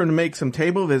workroom to make some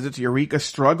table visits. Eureka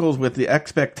struggles with the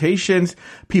expectations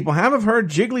people have of her.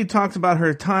 Jiggly talks about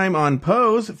her time on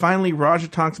Pose. Finally, Raja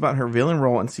talks about her villain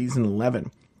role in season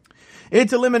 11.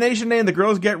 It's elimination day and the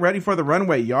girls get ready for the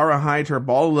runway. Yara hides her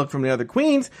ball look from the other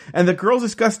queens, and the girls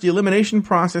discuss the elimination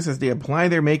process as they apply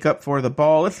their makeup for the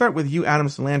ball. Let's start with you, Adam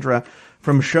Salandra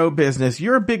from Show Business.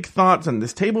 Your big thoughts on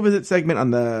this table visit segment,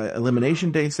 on the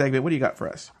elimination day segment. What do you got for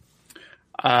us?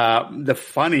 The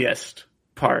funniest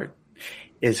part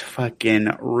is fucking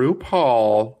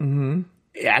RuPaul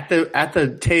at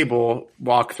the table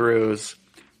walkthroughs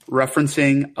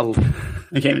referencing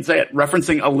I can't even say it,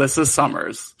 referencing Alyssa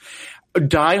Summers.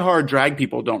 Die-hard drag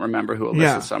people don't remember who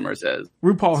Alyssa Summers is.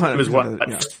 RuPaul Hunt was what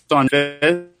on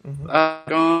fifth.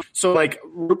 So like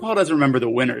RuPaul doesn't remember the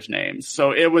winners' names.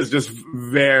 So it was just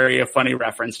a funny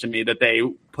reference to me that they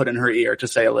put in her ear to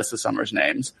say Alyssa Summers'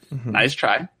 names. Mm-hmm. Nice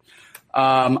try.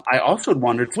 I also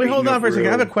wondered. Wait, hold on for a second.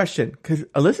 I have a question because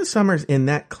Alyssa Summers in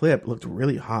that clip looked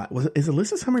really hot. Is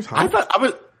Alyssa Summers hot?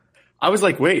 I was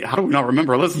like, wait, how do we not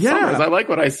remember Alyssa Summers? I like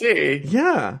what I see.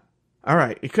 Yeah. All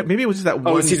right. Maybe it was just that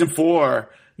one. Oh, season 4.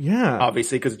 Yeah.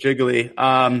 Obviously, because Jiggly.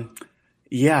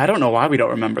 Yeah, I don't know why we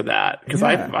don't remember that because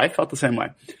I felt the same way.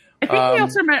 I think we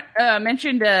also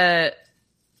mentioned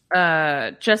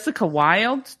Jessica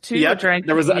Wilde too. Yeah,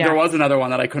 there was another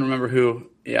one that I couldn't remember who.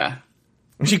 Yeah,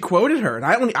 she quoted her, and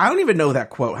I don't even know that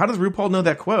quote. How does RuPaul know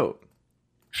that quote?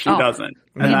 She doesn't.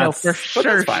 You know for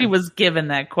sure she was given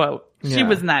that quote. Yeah. She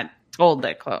was not told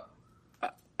that quote.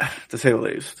 To say the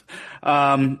least.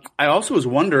 I also was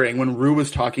wondering when Rue was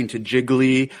talking to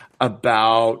Jiggly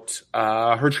about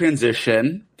her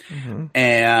transition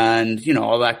and, you know,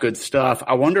 all that good stuff.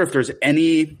 I wonder if there's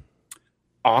any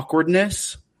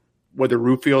awkwardness, whether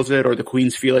Rue feels it or the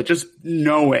queens feel it, just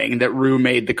knowing that Rue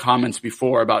made the comments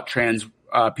before about trans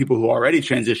people who already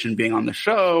transitioned being on the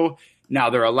show.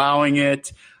 Now they're allowing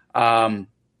it. I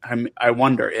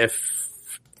wonder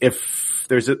if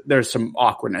there's some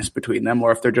awkwardness between them,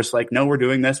 or if they're just like, no, we're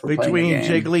doing this. We're between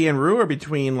Jiggly and Rue, or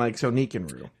between like Sonique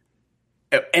and Rue?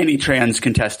 Any trans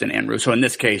contestant and Rue. So in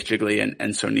this case, Jiggly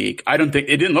and Sonique. I don't think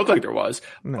it didn't look like there was.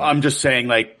 No. I'm just saying,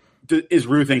 like, is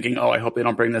Rue thinking, oh, I hope they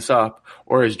don't bring this up,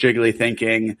 or is Jiggly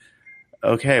thinking,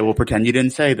 okay, we'll pretend you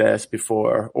didn't say this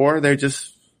before, or they're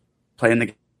just playing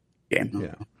the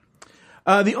game.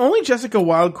 Yeah. The only Jessica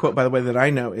Wilde quote, by the way, that I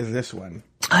know is this one.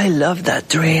 I love that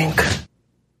drink.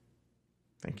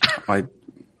 Thank you.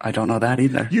 I don't know that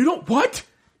either. You don't what?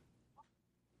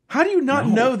 How do you not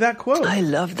know that quote? I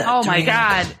love that. Oh drink. my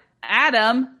God,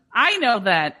 Adam! I know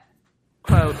that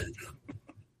quote.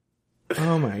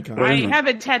 Oh my God! I have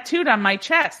it tattooed on my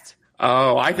chest.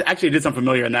 Oh, I actually did something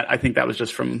familiar in that. I think that was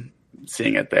just from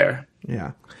seeing it there.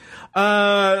 Yeah.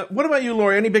 What about you,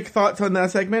 Lori? Any big thoughts on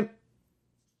that segment?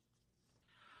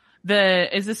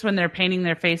 Is this when they're painting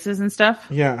their faces and stuff?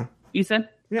 Yeah. You said?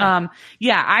 Yeah.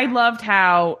 I loved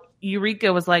how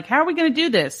Eureka was like, how are we going to do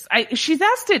this? She's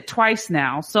asked it twice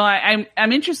now. So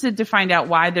I'm interested to find out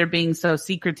why they're being so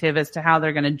secretive as to how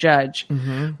they're going to judge.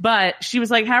 Mm-hmm. But she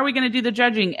was like, how are we going to do the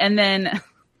judging? And then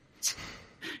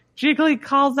Jiggly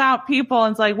calls out people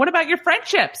and is like, what about your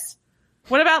friendships?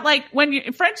 What about like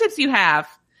friendships you have?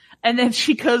 And then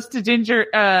she goes to Ginger,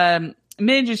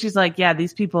 Midge, and she's like, yeah,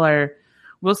 these people are,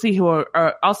 we'll see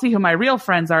I'll see who my real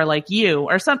friends are, like you,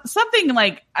 or something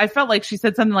like, I felt like she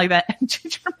said something like that. And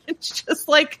Ginger Midge just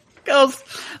like goes,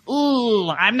 ooh,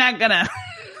 I'm not gonna.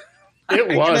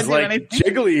 It was like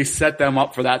Jiggly set them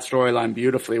up for that storyline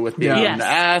beautifully with being able to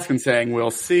ask and saying,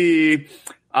 we'll see.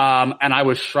 And I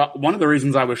was shocked. One of the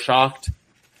reasons I was shocked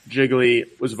Jiggly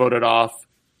was voted off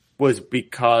was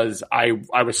because I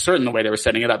was certain the way they were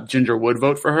setting it up, Ginger would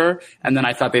vote for her. And then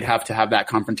I thought they'd have to have that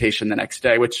confrontation the next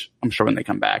day, which I'm sure when they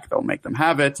come back, they'll make them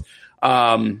have it.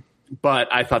 But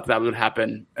I thought that would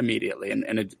happen immediately,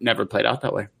 and it never played out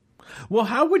that way. Well,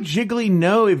 how would Jiggly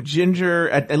know if Ginger,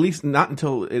 at least not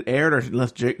until it aired or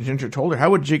unless Ginger told her,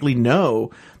 how would Jiggly know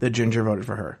that Ginger voted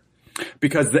for her?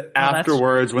 Because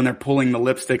afterwards, when they're pulling the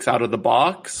lipsticks out of the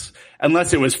box,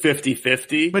 unless it was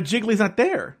 50-50. But Jiggly's not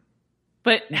there.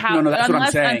 But how? No, that's what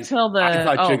I'm saying. I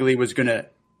thought Jiggly was going to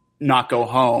not go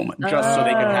home just so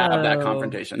they could have that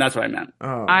confrontation. That's what I meant.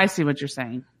 Oh. I see what you're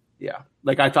saying. Yeah.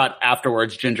 Like I thought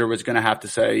afterwards Ginger was going to have to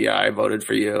say, yeah, I voted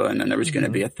for you. And then there was going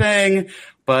to be a thing,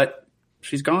 but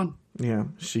she's gone. Yeah,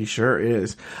 she sure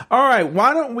is. All right.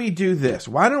 Why don't we do this?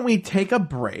 Why don't we take a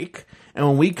break? And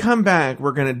when we come back,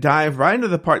 we're going to dive right into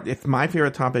the part. It's my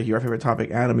favorite topic, your favorite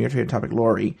topic, Adam, your favorite topic,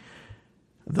 Lori.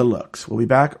 The looks. We'll be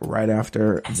back right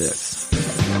after this.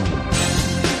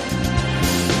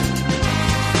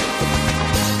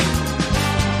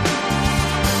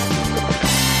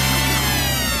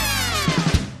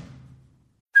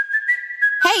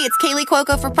 Hey, it's Kaylee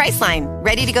Cuoco for Priceline.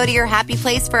 Ready to go to your happy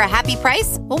place for a happy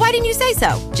price? Well, why didn't you say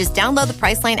so? Just download the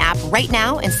Priceline app right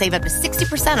now and save up to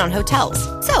 60% on hotels.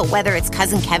 So whether it's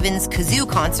Cousin Kevin's Kazoo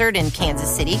Concert in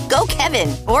Kansas City, go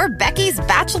Kevin, or Becky's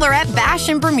Bachelorette Bash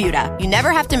in Bermuda, you never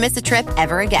have to miss a trip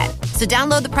ever again. So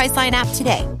download the Priceline app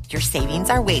today. Your savings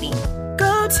are waiting.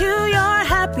 Go to your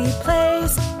happy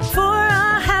place for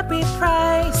a happy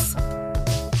price.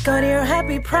 Go to your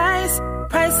happy price,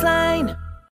 Priceline.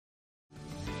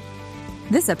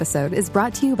 This episode is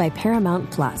brought to you by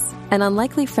Paramount Plus. An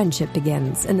unlikely friendship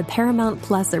begins in the Paramount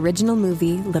Plus original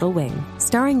movie Little Wing,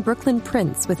 starring Brooklyn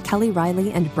Prince with Kelly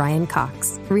Riley and Brian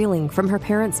Cox. Reeling from her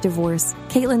parents' divorce,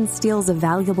 Caitlin steals a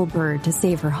valuable bird to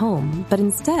save her home, but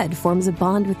instead forms a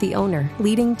bond with the owner,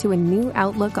 leading to a new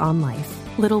outlook on life.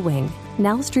 Little Wing,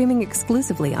 now streaming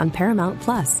exclusively on Paramount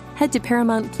Plus. Head to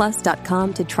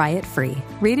ParamountPlus.com to try it free.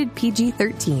 Rated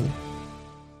PG-13.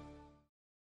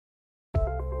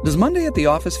 Does Monday at the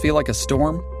office feel like a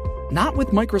storm? Not with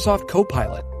Microsoft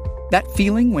Copilot. That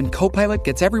feeling when Copilot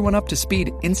gets everyone up to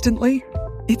speed instantly?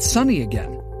 It's sunny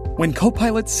again. When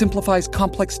Copilot simplifies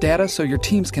complex data so your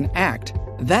teams can act,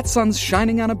 that sun's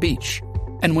shining on a beach.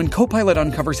 And when Copilot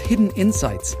uncovers hidden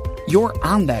insights, you're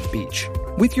on that beach,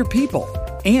 with your people,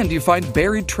 and you find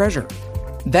buried treasure.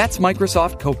 That's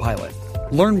Microsoft Copilot.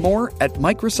 Learn more at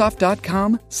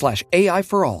Microsoft.com/AI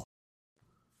for all.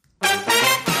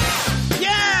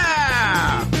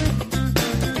 Yeah!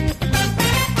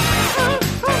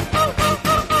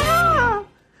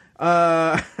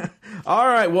 All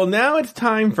right. Well, now it's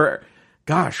time for,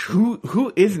 gosh,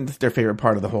 who isn't their favorite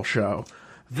part of the whole show?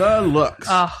 The looks.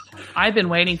 Oh, I've been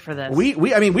waiting for this.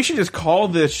 I mean, we should just call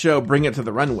this show "Bring It to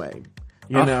the Runway."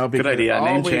 You know, because good idea. all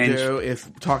Name we change. do is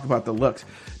talk about the looks.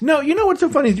 No, you know what's so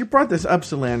funny is you brought this up,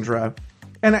 Salandra,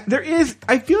 and I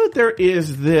feel that there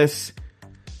is this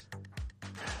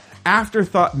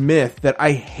afterthought myth that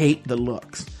I hate the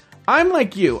looks. I'm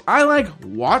like you. I like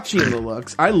watching the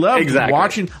looks. I love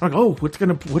watching. I'm like, oh, what's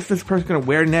this person gonna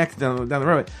wear next down the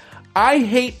road? I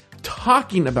hate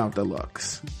talking about the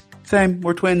looks. Same.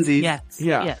 We're twinsies. Yes.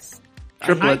 Yeah. Yes.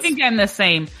 Triplets. I think I'm the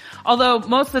same. Although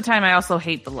most of the time I also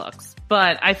hate the looks,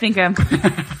 but I think I'm. What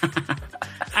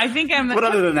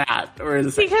other than that, or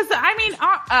is because I mean,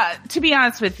 to be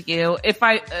honest with you, if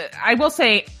I will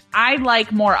say I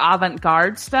like more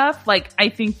avant-garde stuff. Like I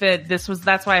think that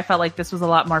that's why I felt like this was a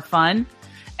lot more fun,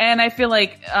 and I feel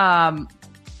like I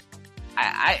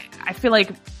feel like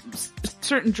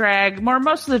certain drag,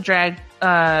 most of the drag,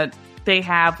 they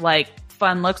have like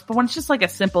fun looks, but when it's just like a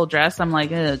simple dress, I'm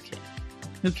like, okay,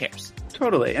 who cares?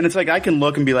 Totally. And it's like I can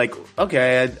look and be like,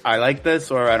 okay, I like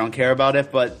this or I don't care about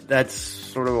it, but that's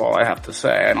sort of all I have to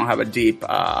say. I don't have a deep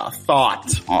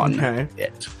thought on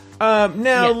it.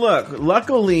 Look,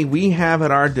 luckily we have at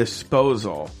our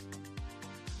disposal.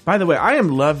 By the way, I am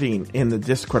loving in the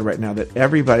Discord right now that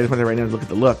everybody's went there right now to look at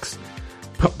the looks.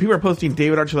 People are posting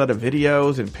David Archuleta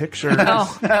videos and pictures.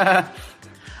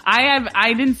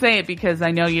 I didn't say it because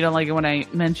I know you don't like it when I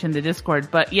mention the Discord,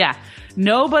 but yeah,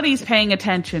 nobody's paying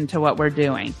attention to what we're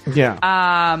doing.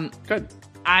 Yeah. Good.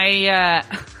 I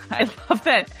love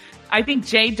that. I think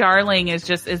Jay Darling is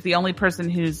the only person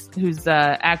who's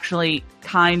actually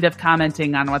kind of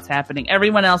commenting on what's happening.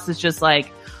 Everyone else is just like,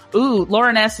 ooh,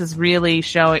 Lauren S is really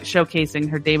showcasing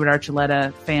her David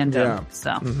Archuleta fandom. Yeah.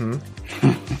 So. Mm-hmm.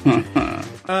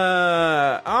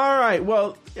 All right.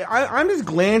 Well, I'm just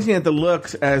glancing at the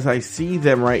looks as I see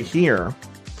them right here.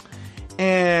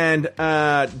 And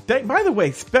by the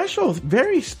way,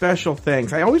 very special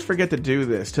thanks. I always forget to do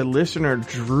this to listener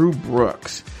Drew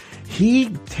Brooks. He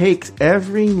takes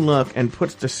every look and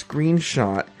puts the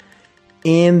screenshot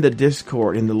in the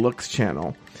Discord, in the looks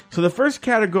channel. So the first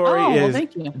category is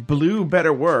Blue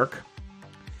Better Work.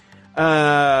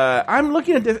 I'm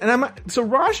looking at this, and so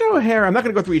Raja O'Hara, I'm not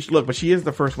going to go through each look, but she is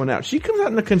the first one out. She comes out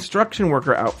in the construction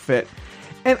worker outfit,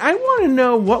 and I want to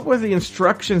know what were the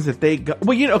instructions that they got.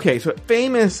 Well, so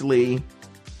famously,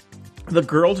 the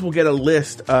girls will get a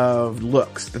list of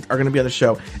looks that are going to be on the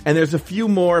show, and there's a few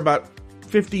more, about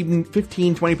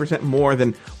 15-20% more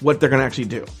than what they're going to actually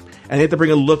do. And they have to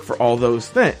bring a look for all those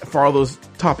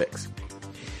topics.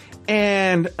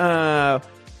 And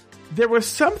there was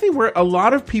something where a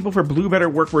lot of people for Blue Better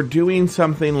Work were doing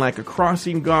something like a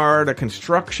crossing guard, a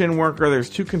construction worker. There's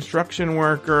 2 construction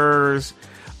workers,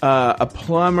 a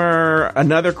plumber,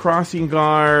 another crossing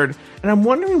guard. And I'm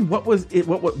wondering what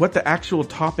the actual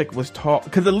topic was taught.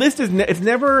 Because the list it's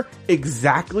never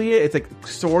exactly it. It's like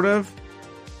sort of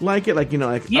like it, like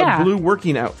a blue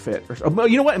working outfit. Or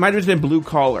you know what? It might have just been blue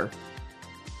collar.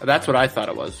 That's what I thought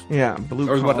it was. Yeah, blue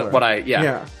collar.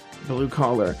 Yeah, blue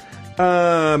collar.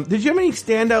 Did you have any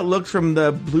standout looks from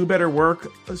the Blue Better Work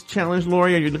challenge,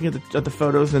 Lori? Are you looking at the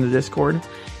photos in the Discord?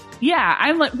 Yeah,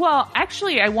 I'm like, well,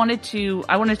 actually, I wanted to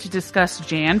discuss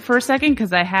Jan for a second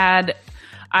because I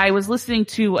was listening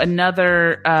to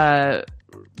another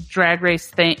drag race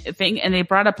thing, and they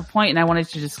brought up a point, and I wanted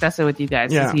to discuss it with you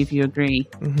guys to see if you agree.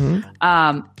 Mm-hmm. So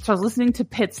I was listening to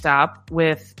Pit Stop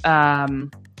with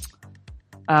Bob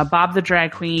the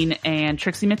Drag Queen and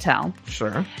Trixie Mattel.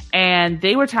 Sure. And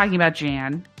they were talking about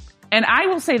Jan. And I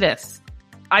will say this.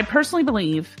 I personally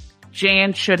believe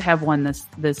Jan should have won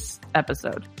this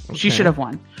episode. Okay. She should have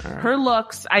won. Right. Her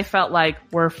looks, I felt like,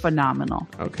 were phenomenal.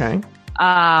 Okay.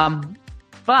 But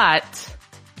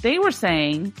they were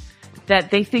saying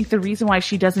that they think the reason why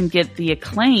she doesn't get the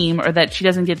acclaim or that she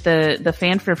doesn't get the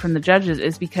fanfare from the judges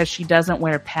is because she doesn't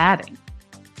wear padding.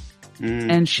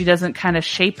 And she doesn't kind of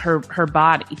shape her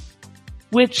body.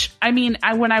 Which, I mean,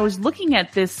 when I was looking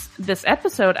at this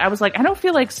episode, I was like, I don't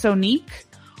feel like Sonique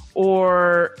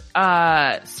or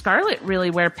Scarlett really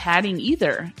wear padding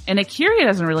either. And Akira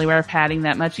doesn't really wear padding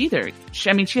that much either. She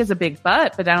has a big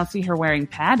butt, but I don't see her wearing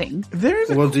padding. Go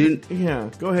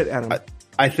ahead, Adam.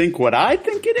 I think what I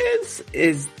think it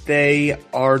is they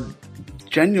are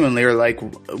genuinely are like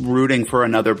rooting for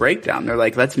another breakdown. They're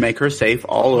like, let's make her safe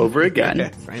all over again.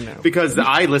 Yes, I know. Because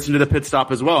I listened to the pit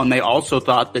stop as well, and they also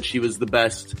thought that she was the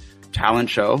best talent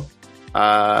show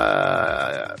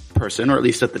person, or at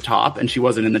least at the top, and she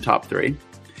wasn't in the top 3.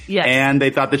 Yes. And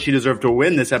they thought that she deserved to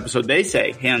win this episode. They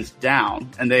say hands down,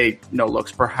 and they know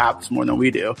looks perhaps more than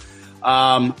we do.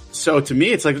 So to me,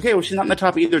 it's like, okay, well, she's not in the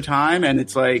top either time, and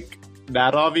it's like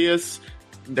that obvious.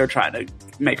 They're trying to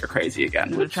make her crazy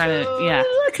again. They're trying to, yeah.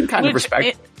 I can kind of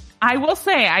respect. I will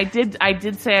say, I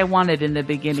did say I wanted in the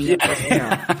beginning of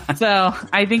this. So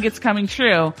I think it's coming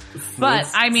true. But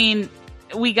I mean,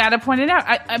 we got to point it out.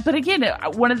 But again,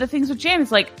 one of the things with Jan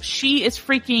is like, she is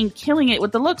freaking killing it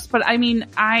with the looks. But I mean,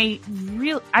 I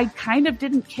kind of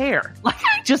didn't care. Like,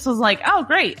 I just was like, oh,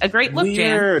 great. A great look,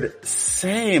 Weird. Jan.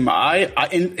 Same.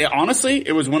 Honestly,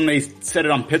 it was when they said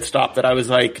it on Pit Stop that I was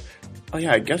like, oh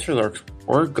yeah, I guess her looks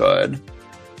were good.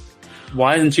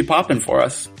 Why isn't she popping for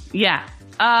us? Yeah.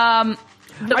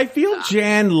 I feel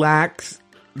Jan lacks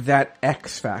that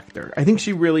X factor. I think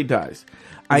she really does.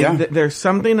 There's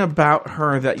something about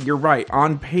her that, you're right,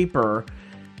 on paper,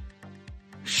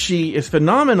 she is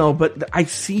phenomenal, but I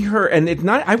see her, and it's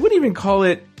not, I wouldn't even call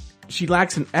it, she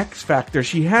lacks an X factor.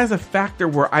 She has a factor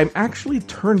where I'm actually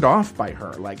turned off by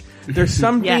her. Like, there's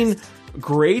something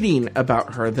grating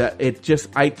about her that it just,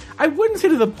 I wouldn't say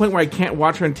to the point where I can't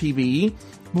watch her on TV,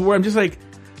 but where I'm just like,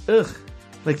 ugh.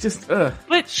 Like, just, ugh.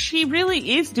 But she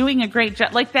really is doing a great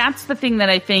job. Like, that's the thing that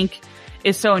I think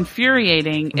is so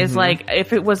infuriating, is like, if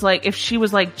she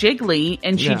was like Jiggly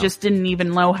and she just didn't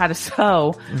even know how to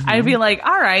sew, I'd be like,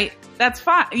 all right, that's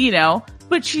fine, you know,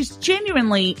 but she's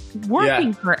genuinely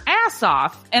working her ass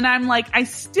off, and I'm like, I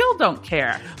still don't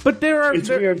care. But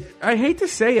weird. I hate to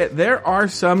say it, there are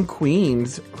some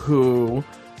queens who,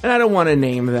 and I don't want to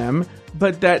name them,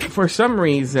 but that for some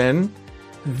reason,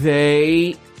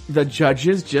 the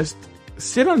judges just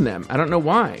sit on them. I don't know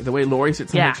why. The way Lori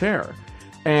sits in her chair.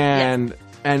 And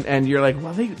you're like,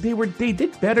 well, they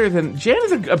did better than Jan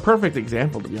is a perfect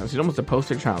example, to be honest. She's almost a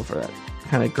poster child for that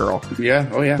kind of girl. Yeah,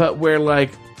 oh yeah. But where like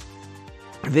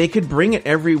they could bring it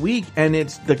every week, and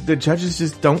it's the judges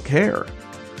just don't care.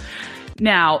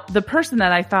 Now, the person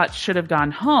that I thought should have gone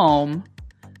home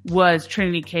was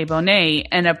Trinity K. Bonet,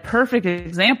 and a perfect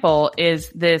example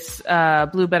is this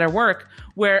Blue Better Work,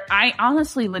 where I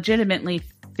honestly legitimately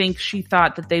think she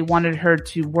thought that they wanted her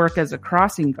to work as a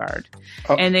crossing guard.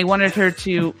 And they wanted her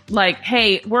to, like,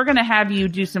 hey, we're going to have you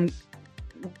do some,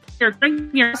 bring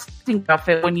your crossing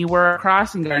outfit when you were a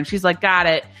crossing guard. And she's like, got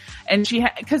it. And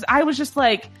because I was just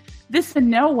like, this in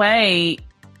no way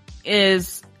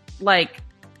is like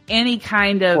any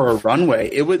kind of. Or a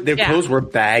runway. Their clothes were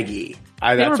baggy.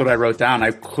 That's what I wrote down.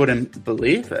 I couldn't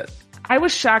believe it. I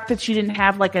was shocked that she didn't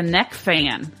have like a neck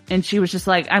fan, and she was just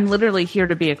like, I'm literally here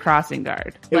to be a crossing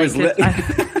guard. It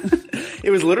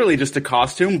was literally just a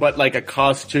costume, but like a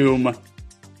costume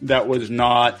that was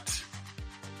not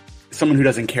someone who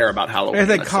doesn't care about Halloween.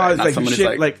 Like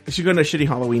she's going to a shitty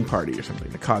Halloween party or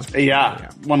something. The cosplay.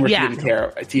 Yeah. One where she didn't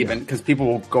care because people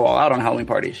will go all out on Halloween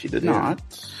parties. She did not.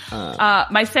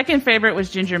 My second favorite was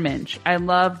Ginger Minj. I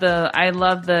love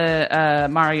the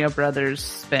Mario Brothers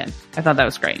spin. I thought that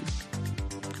was great.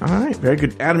 All right, very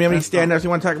good. Adam, you have any standouts you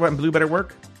want to talk about in Blue Better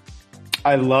Work?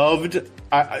 I loved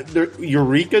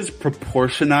Eureka's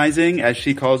proportionizing, as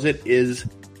she calls it, is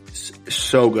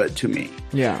so good to me.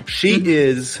 Yeah, she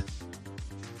is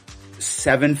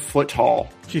 7 foot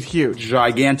tall. She's huge,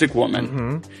 gigantic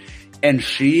woman, and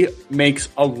she makes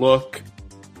a look.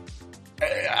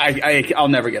 I'll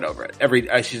never get over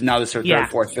it. She's now this her third,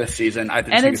 fourth, fifth season. I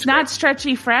think, and it's not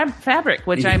stretchy fabric,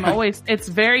 which I'm always. It's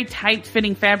very tight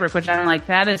fitting fabric, which I'm like,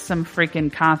 that is some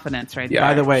freaking confidence right there.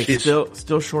 By the way, she's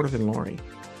still shorter than Lori.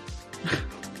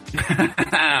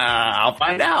 I'll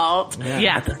find out.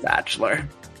 Yeah. At The Bachelor.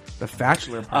 The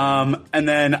Bachelor part. And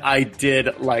then I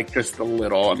did like just a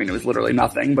little. I mean, it was literally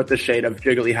nothing, but the shade of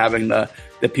Jiggly having the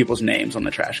people's names on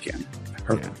the trash can.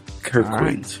 Her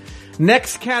queens. Right.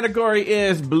 Next category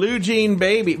is Blue Jean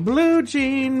Baby. Blue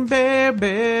Jean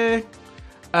Baby.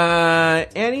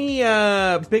 Any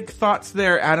big thoughts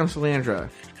there, Adam Salandra?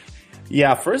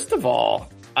 Yeah, first of all,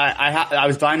 I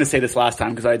was dying to say this last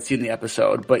time because I had seen the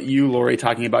episode, but you, Lori,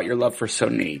 talking about your love for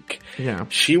Sonique. Yeah.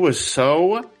 She was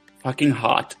so fucking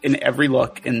hot in every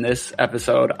look in this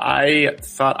episode. I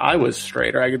thought I was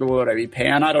straight, or what would I be,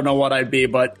 pan? I don't know what I'd be,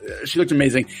 but she looked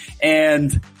amazing.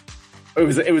 And it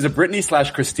was a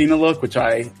Britney / Christina look, which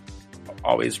I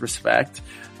always respect.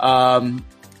 I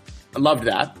loved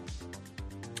that.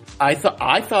 I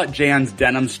thought Jan's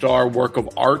Denim Star work of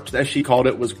art, as she called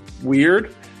it, was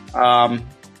weird.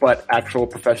 But actual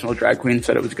professional drag queen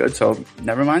said it was good, so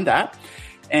never mind that.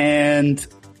 And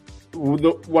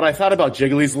what I thought about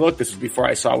Jiggly's look, this was before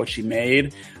I saw what she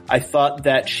made, I thought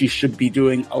that she should be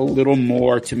doing a little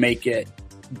more to make it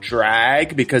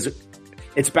drag, because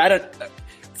it's bad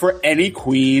for any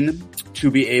queen to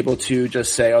be able to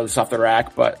just say, oh, this is off the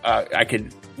rack, but I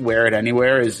could wear it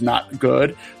anywhere is not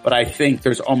good. But I think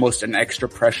there's almost an extra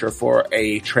pressure for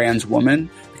a trans woman,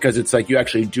 because it's like you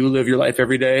actually do live your life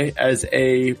every day as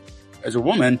a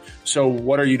woman. So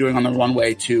what are you doing on the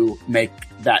runway to make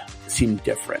that seem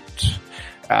different?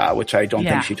 Which I don't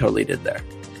think she totally did there.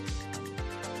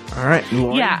 All right.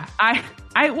 Lauren? Yeah.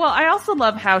 I also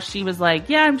love how she was like,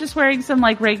 yeah, I'm just wearing some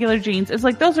like regular jeans. It's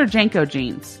like, those are Janko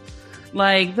jeans.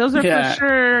 Like, those are for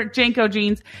sure Janko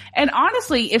jeans. And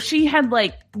honestly, if she had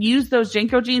like used those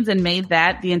Janko jeans and made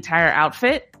that the entire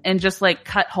outfit and just like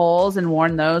cut holes and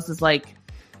worn those as like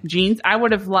jeans, I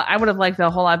would have liked it a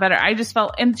whole lot better. I just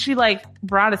felt, and she like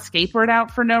brought a skateboard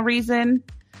out for no reason.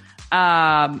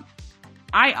 But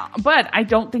I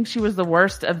don't think she was the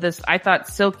worst of this. I thought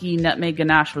Silky Nutmeg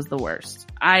Ganache was the worst.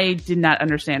 I did not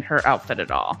understand her outfit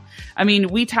at all. I mean,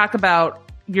 we talk about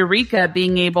Eureka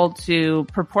being able to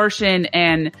proportion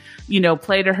and,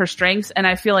 play to her strengths. And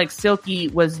I feel like Silky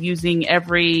was using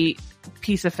every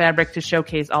piece of fabric to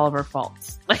showcase all of her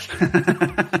faults.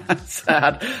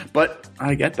 Sad, but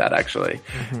I get that actually.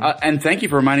 And thank you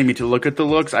for reminding me to look at the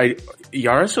looks.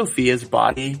 Yara Sophia's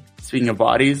body, speaking of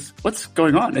bodies, what's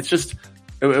going on? It's just,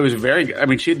 it was very good. I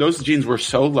mean, those jeans were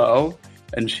so low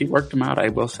and she worked them out, I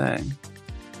will say.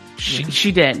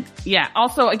 She did. Yeah.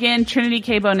 Also, again, Trinity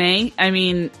K. Bonet. I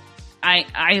mean,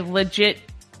 I legit,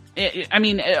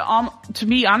 to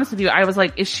be honest with you, I was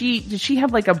like, did she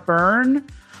have like a burn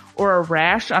or a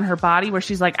rash on her body where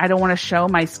she's like, I don't want to show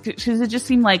my, it just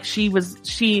seemed like she was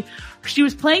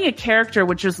playing a character,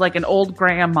 which was like an old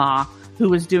grandma who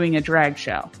was doing a drag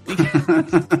show.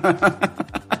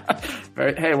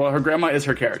 Right. Hey, well, her grandma is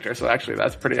her character. So actually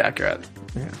that's pretty accurate.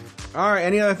 Yeah. All right.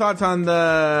 Any other thoughts on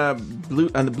the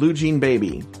blue jean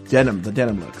baby denim? The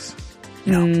denim looks.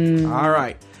 No. All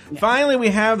right. Yeah. Finally, we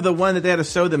have the one that they had to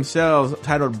sew themselves,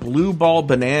 titled Blue Ball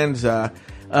Bonanza.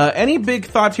 Any big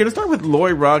thoughts here? Let's start with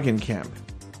Lori Roggenkamp.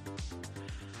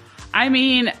 I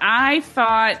mean, I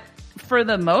thought for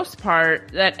the most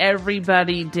part that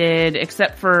everybody did,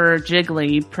 except for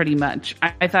Jiggly, pretty much.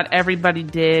 I thought everybody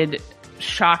did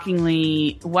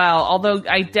shockingly well, although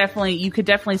you could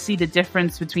definitely see the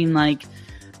difference between like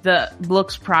the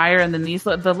looks prior and then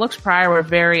the looks prior were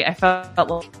I felt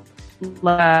like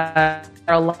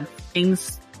a lot of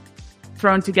things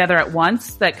thrown together at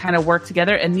once that kind of work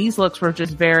together, and these looks were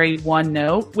just very one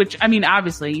note, which, I mean,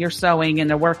 obviously you're sewing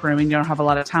in a workroom and you don't have a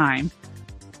lot of time,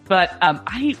 but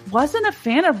I wasn't a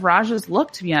fan of Raja's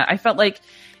look, to be honest. I felt like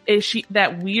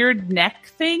that weird neck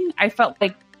thing, I felt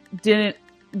like didn't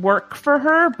work for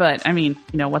her, but I mean,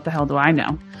 what the hell do I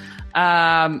know?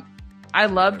 I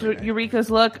loved Eureka's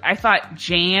look. I thought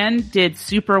Jan did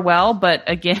super well, but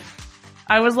again,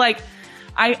 I was like,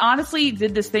 I honestly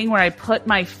did this thing where I put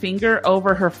my finger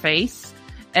over her face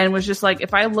and was just like,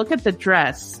 if I look at the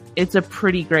dress, it's a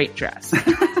pretty great dress.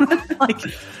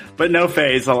 But no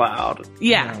phase allowed.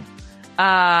 Yeah.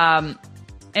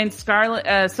 And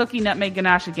Silky Nutmeg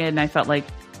Ganache again, I felt like,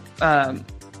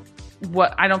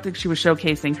 I don't think she was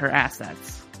showcasing her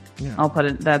assets. Yeah. I'll put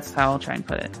it. That's how I'll try and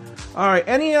put it. All right.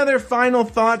 Any other final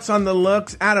thoughts on the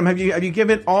looks, Adam? Have you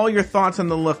given all your thoughts on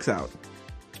the looks out?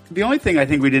 The only thing I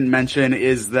think we didn't mention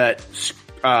is that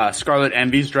Scarlet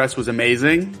Envy's dress was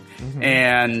amazing,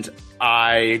 and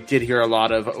I did hear a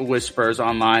lot of whispers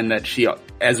online that she,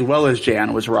 as well as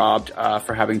Jan, was robbed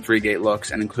for having 3 gate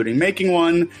looks and including making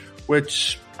one,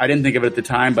 which I didn't think of it at the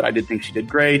time, but I did think she did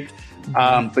great.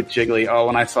 But Jiggly,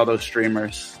 when I saw those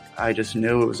streamers, I just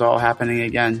knew it was all happening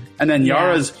again. And then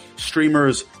Yara's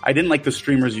streamers, I didn't like the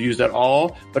streamers used at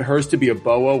all, but hers to be a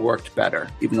boa worked better,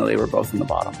 even though they were both in the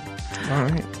bottom. All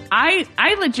right.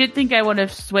 I legit think I would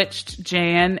have switched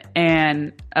Jan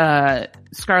and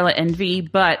Scarlet Envy,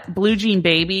 but Blue Jean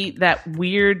Baby, that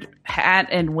weird hat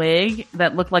and wig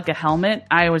that looked like a helmet,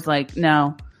 I was like,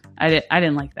 no, I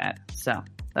didn't like that. So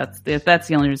that's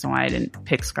the only reason why I didn't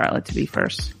pick Scarlet to be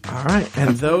first. All right.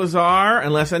 And those are,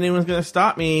 unless anyone's going to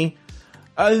stop me,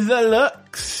 the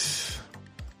looks.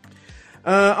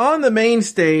 On the main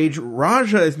stage,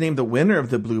 Raja is named the winner of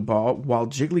the blue ball, while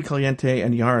Jiggly Caliente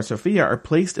and Yara Sofia are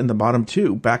placed in the bottom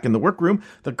two. Back in the workroom,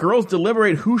 the girls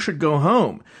deliberate who should go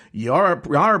home.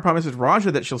 Yara promises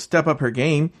Raja that she'll step up her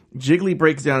game. Jiggly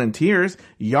breaks down in tears.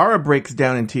 Yara breaks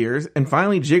down in tears. And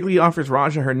finally, Jiggly offers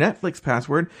Raja her Netflix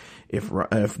password if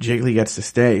Jiggly gets to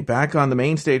stay. Back on the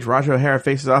main stage, Raja O'Hara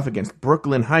faces off against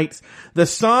Brooklyn Heights. The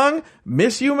song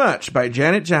Miss You Much by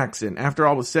Janet Jackson. After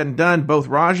all was said and done, both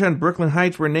Raja and Brooklyn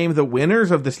Heights were named the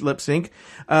winners of this lip sync.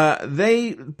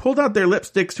 They pulled out their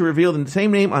lipsticks to reveal the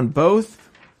same name on both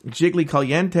Jiggly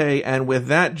Caliente, and with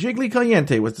that, Jiggly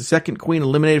Caliente was the second queen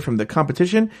eliminated from the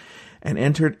competition and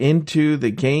entered into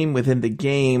the game within the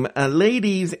game.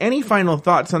 Ladies, any final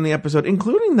thoughts on the episode,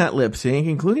 including that lip sync,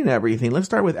 including everything? Let's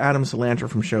start with Adam Cilantro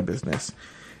from Show Business.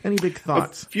 Any big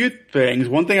thoughts? A few things.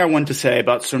 One thing I wanted to say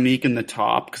about Sonique in the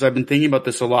top, because I've been thinking about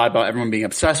this a lot, about everyone being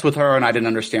obsessed with her, and I didn't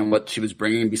understand what she was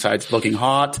bringing besides looking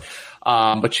hot.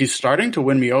 But she's starting to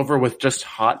win me over with just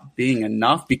hot being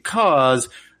enough, because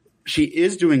she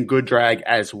is doing good drag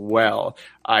as well.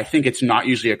 I think it's not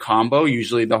usually a combo.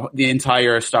 Usually the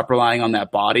entire stop relying on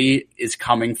that body is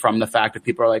coming from the fact that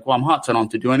people are like, well, I'm hot, so I don't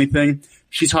have to do anything.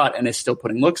 She's hot and is still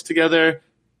putting looks together.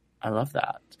 I love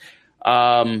that.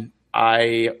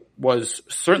 I was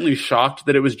certainly shocked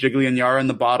that it was Jiggly and Yara in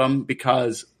the bottom,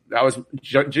 because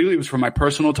Jiggly was from my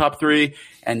personal top three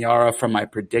and Yara from my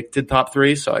predicted top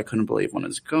three. So I couldn't believe when it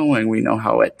was going. We know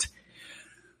how it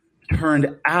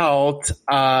turned out.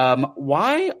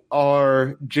 Why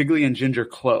are Jiggly and Ginger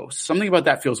close? Something about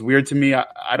that feels weird to me.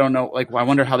 I don't know. Like, I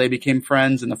wonder how they became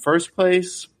friends in the first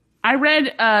place. I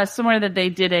read somewhere that they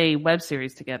did a web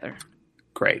series together.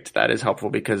 Great. That is helpful,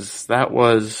 because that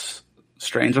was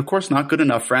strange. Of course, not good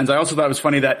enough friends. I also thought it was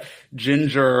funny that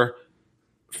Ginger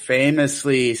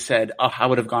famously said, oh, I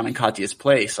would have gone in Katya's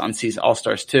place on season All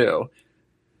Stars 2.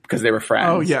 Because they were friends.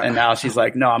 Oh, yeah. And now she's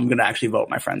like, no, I'm going to actually vote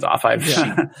my friends off.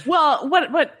 Well,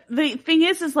 what the thing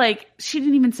is like, she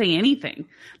didn't even say anything.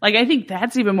 Like, I think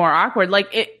that's even more awkward. Like,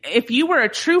 if you were a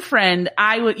true friend,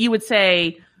 you would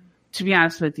say, to be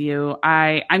honest with you,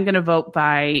 I'm going to vote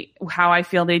by how I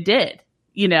feel they did,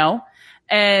 you know?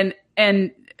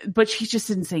 But she just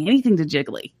didn't say anything to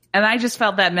Jiggly. And I just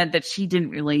felt that meant that she didn't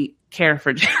really care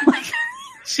for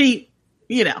Jiggly.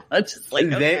 You know, it's just like,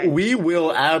 okay. We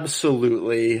will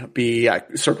absolutely be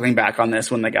circling back on this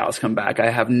when the gals come back.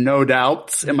 I have no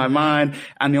doubts in my mind.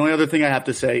 And the only other thing I have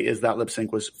to say is that lip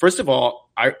sync was, first of all,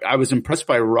 I was impressed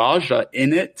by Raja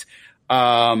in it.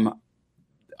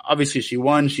 Obviously she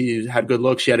won. She had good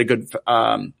looks. She had a good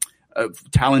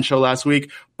talent show last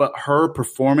week. But her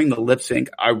performing the lip sync,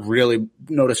 I really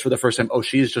noticed for the first time, oh,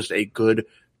 she is just a good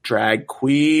drag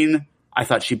queen. I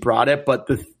thought she brought it, but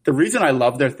the reason I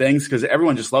love their things, because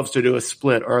everyone just loves to do a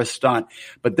split or a stunt,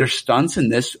 but their stunts in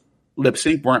this lip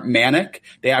sync weren't manic.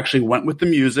 They actually went with the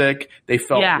music. They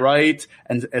felt right,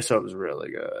 and so it was really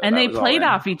good. And they played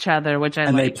off each other, which I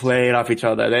liked. They played off each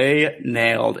other. They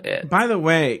nailed it. By the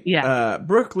way,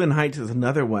 Brooklyn Heights is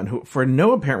another one who, for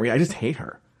no apparent reason, I just hate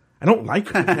her. I don't like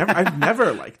her. I've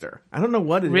never liked her. I don't know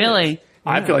what it is. Really? Yeah.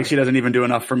 I feel like she doesn't even do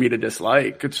enough for me to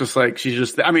dislike. It's just like, she's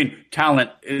just, I mean, talent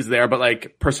is there, but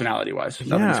like personality wise,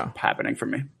 nothing's happening for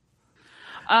me.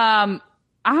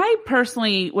 I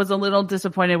personally was a little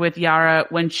disappointed with Yara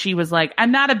when she was like,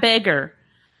 I'm not a beggar.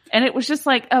 And it was just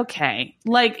like, okay,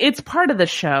 like, it's part of the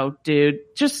show, dude.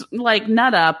 Just like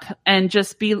nut up and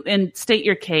just and state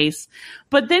your case.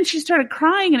 But then she started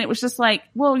crying and it was just like,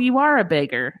 well, you are a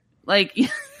beggar. Like,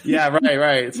 yeah,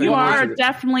 right. It's you are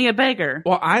definitely a beggar.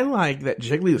 Well, I like that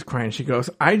Jiggly was crying. She goes,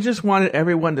 I just wanted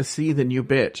everyone to see the new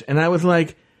bitch. And I was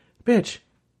like, bitch,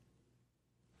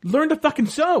 learn to fucking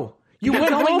sew. You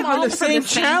went home on the same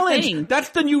challenge. Thing. That's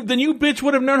the new bitch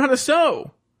would have known how to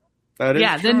sew. That is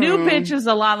true. The new bitch is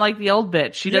a lot like the old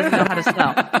bitch. She doesn't know how to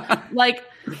sew. Like,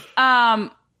 I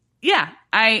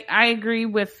agree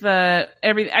with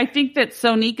everything. I think that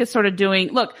Sonique is sort of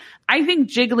doing. Look, I think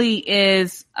Jiggly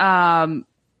is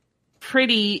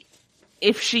pretty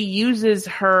if she uses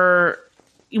her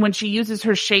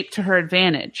shape to her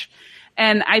advantage,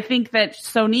 and I think that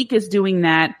Sonique is doing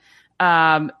that.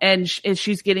 And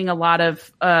she's getting a lot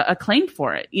of acclaim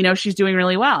for it. You know, she's doing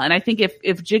really well. And I think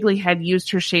if Jiggly had used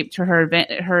her shape to her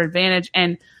advantage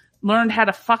and learned how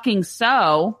to fucking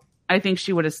sew, I think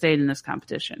she would have stayed in this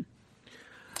competition.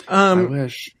 I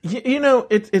wish. You know,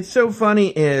 it's so funny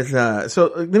is,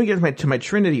 so let me get to my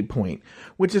Trinity point,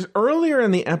 which is earlier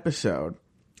in the episode.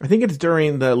 I think it's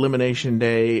during the Elimination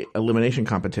Day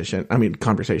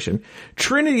conversation.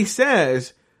 Trinity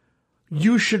says,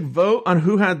 you should vote on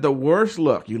who had the worst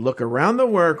look. You look around the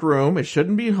workroom. It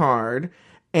shouldn't be hard.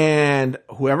 And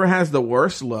whoever has the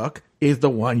worst look is the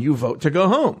one you vote to go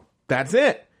home. That's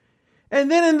it.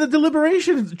 And then in the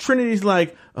deliberations, Trinity's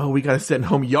like, oh, we got to send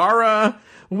home Yara,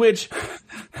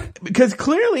 because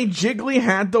clearly Jiggly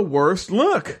had the worst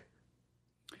look.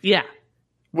 Yeah.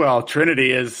 Well,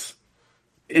 Trinity is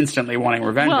instantly wanting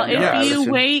revenge. Well,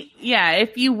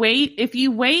 if you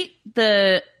wait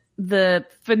the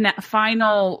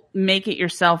final make it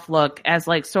yourself look as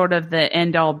like sort of the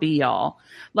end all be all.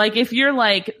 Like if you're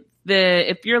like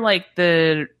the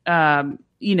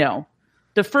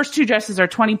first two dresses are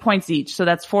 20 points each, so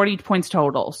that's 40 points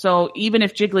total. So even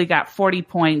if Jiggly got 40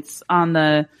 points on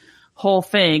the whole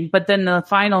thing, but then the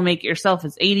final make it yourself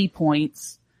is 80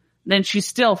 points, then she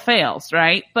still fails,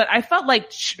 right? But I felt like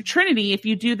Trinity, if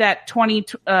you do that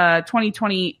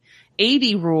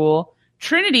 20-20-80 rule,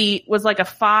 Trinity was like a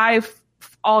 5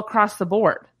 all across the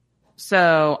board.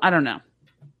 So I don't know.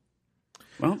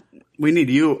 Well, we need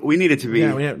it to be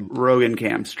Rogan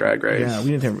Camp's Drag Race. Yeah,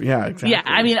 we need to. Yeah, exactly. Yeah,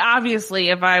 I mean, obviously,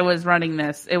 if I was running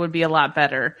this, it would be a lot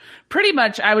better. Pretty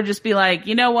much, I would just be like,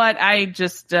 you know what? I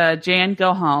just Jan,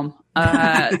 go home.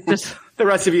 Just. The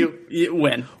rest of you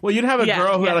win. Well, you'd have a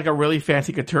girl who had like a really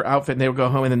fancy couture outfit, and they would go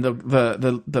home, and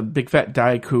then the big fat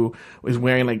dyke who was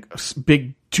wearing like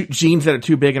big jeans that are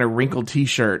too big and a wrinkled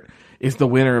T-shirt is the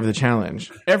winner of the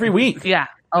challenge every week. Yeah.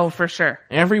 Oh, for sure.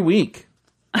 Every week.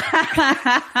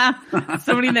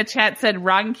 Somebody in the chat said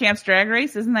Rogan Camp's Drag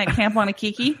Race. Isn't that Camp on a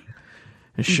Kiki?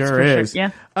 It sure is.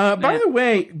 Sure. Yeah. By the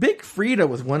way, Big Frida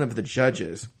was one of the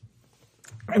judges.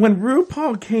 When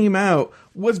RuPaul came out,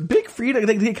 was Big Frida,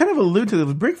 they kind of allude to this,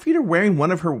 was Big Frida wearing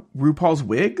one of her RuPaul's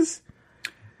wigs?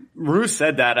 Ru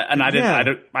said that, and I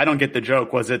don't get the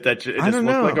joke. Was it that it just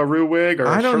looked like a Ru wig? Or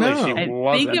I don't know. She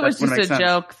I think it was just a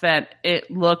joke that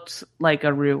it looked like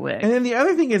a Ru wig. And then the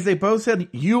other thing is they both said,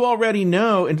 you already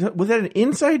know. And was that an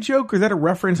inside joke or is that a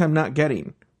reference I'm not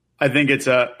getting? I think it's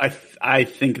I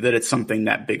think that it's something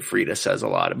that Big Frida says a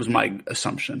lot. It was my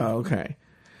assumption. Oh, okay.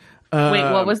 Wait,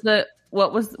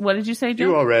 what did you say, Joe?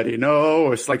 You already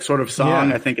know. It's like sort of song.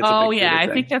 Yeah. I think it's a Big Frida I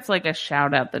thing. think that's like a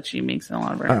shout out that she makes in a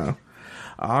lot of her.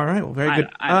 All right. Well, very good.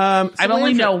 I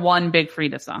only know one Big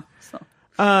Frida song. So.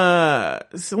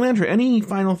 Solandra, any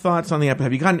final thoughts on the episode?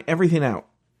 Have you gotten everything out?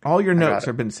 All your notes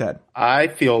have been said. I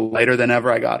feel lighter than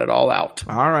ever. I got it all out.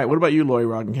 All right. What about you, Lori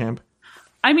Roggenkamp?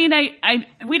 I mean,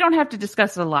 we don't have to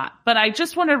discuss it a lot, but I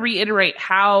just want to reiterate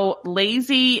how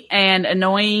lazy and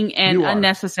annoying and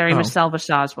unnecessary Michelle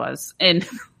Visage was in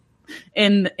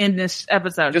this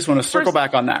episode. I just want to circle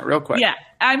back on that real quick. Yeah.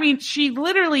 I mean, she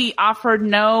literally offered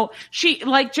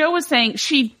like Joe was saying,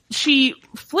 she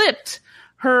flipped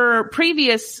her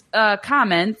previous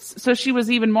comments, so she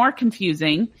was even more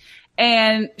confusing.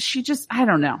 And she just, I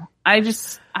don't know. I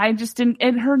just didn't,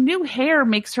 and her new hair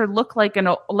makes her look like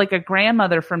a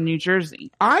grandmother from New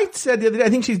Jersey. I said the other day, I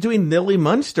think she's doing Lily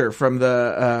Munster from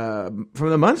the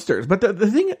Munsters. But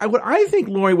the thing, what I think,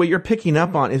 Lori, what you're picking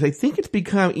up on is I think it's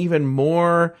become even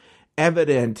more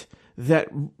evident that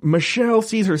Michelle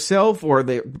sees herself, or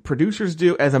the producers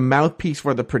do, as a mouthpiece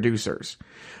for the producers.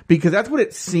 Because that's what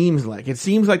it seems like. It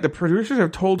seems like the producers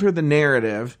have told her the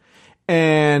narrative,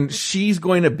 and she's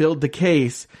going to build the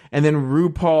case, and then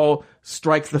RuPaul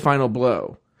strikes the final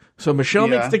blow. So Michelle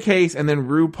makes the case, and then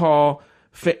RuPaul,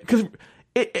 because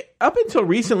up until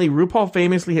recently, RuPaul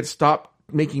famously had stopped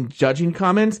making judging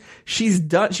comments. She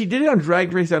did it on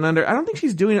Drag Race Down Under. I don't think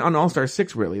she's doing it on All Star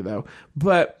 6 really though,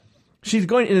 but she's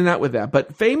going in and out with that.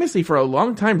 But famously for a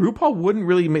long time, RuPaul wouldn't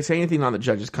really say anything on the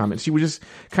judges' comments. She would just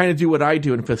kind of do what I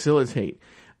do and facilitate.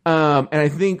 And I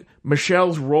think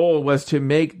Michelle's role was to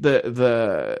make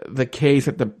the case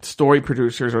that the story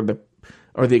producers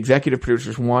or the executive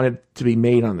producers wanted to be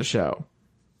made on the show.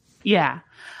 Yeah.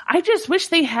 I just wish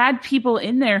they had people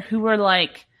in there who were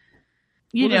like,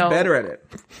 better at it.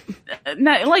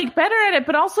 Not like better at it,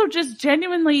 but also just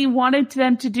genuinely wanted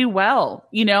them to do well.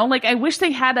 Like I wish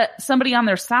they had somebody on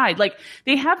their side. Like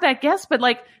they have that guest, but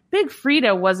like Big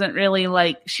Frida wasn't really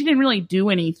she didn't really do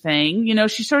anything.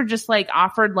 She sort of just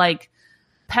offered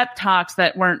pep talks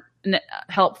that weren't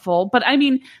helpful. But I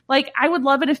mean, I would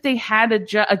love it if they had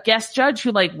a guest judge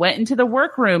who went into the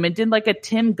workroom and did a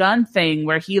Tim Gunn thing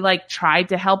where he tried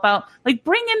to help out.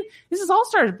 This is All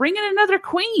Stars, bring in another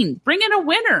queen, bring in a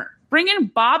winner, bring in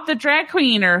Bob the drag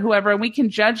queen or whoever, and we can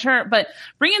judge her, but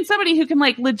bring in somebody who can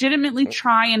legitimately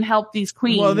try and help these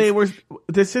queens. Well,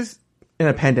 this is in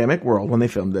a pandemic world when they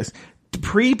filmed this.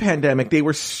 Pre-pandemic, they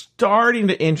were starting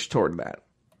to inch toward that.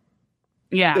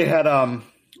 Yeah. They had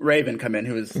Raven come in,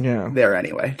 who was there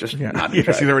anyway. Just not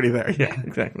she's already there. Yeah,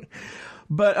 exactly.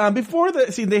 But before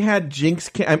they had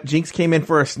Jinx. Jinx came in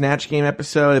for a Snatch Game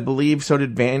episode, I believe. So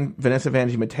did Vanessa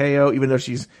Vanjie Mateo, even though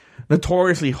she's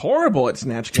notoriously horrible at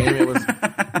Snatch Game. It was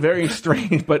very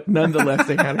strange, but nonetheless,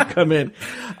 they had to come in.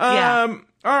 All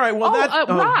right. Well,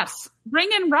 Ross. Bring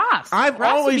in Ross.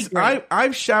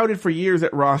 I've shouted for years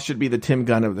that Ross should be the Tim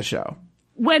Gunn of the show.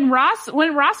 When Ross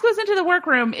goes into the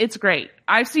workroom, it's great.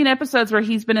 I've seen episodes where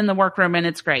he's been in the workroom and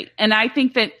it's great. And I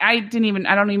think that I don't even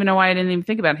know why I didn't even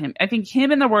think about him. I think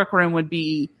him in the workroom would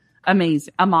be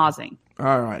amazing.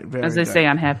 All right. As they say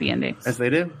on Happy Endings. As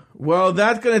they do. Well,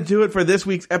 that's going to do it for this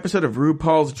week's episode of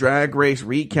RuPaul's Drag Race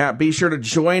Recap. Be sure to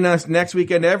join us next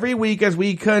week and every week as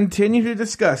we continue to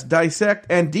discuss, dissect,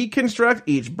 and deconstruct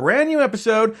each brand new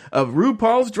episode of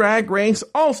RuPaul's Drag Race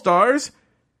All-Stars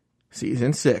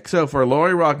Season 6. So for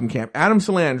Lori Rockenkamp, Adam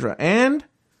Salandra, and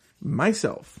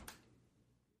myself,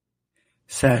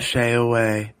 sashay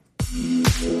away.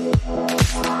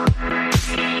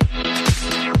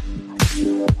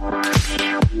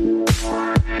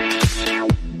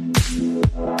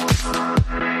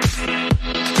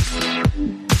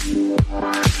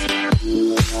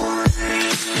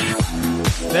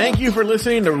 Thank you for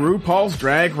listening to RuPaul's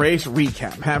Drag Race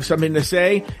Recap. Have something to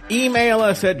say? Email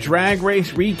us at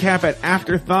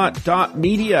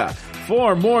dragracerecap@afterthought.media.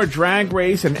 For more Drag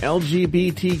Race and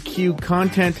LGBTQ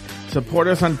content, support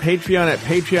us on Patreon at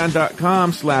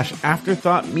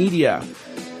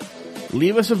patreon.com/afterthoughtmedia.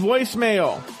 Leave us a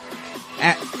voicemail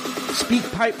at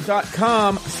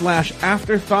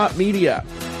speakpipe.com/afterthoughtmedia.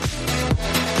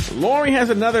 Lori has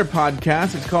another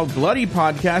podcast. It's called Bloody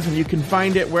Podcast, and you can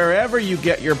find it wherever you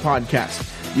get your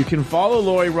podcasts. You can follow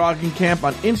Lori Rockenkamp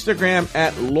on Instagram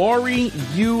at Lori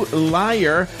U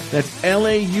Liar. That's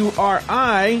Lauri,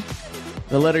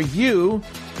 the letter U,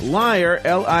 Liar,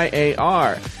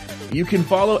 Liar. You can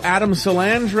follow Adam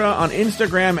Salandra on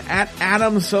Instagram at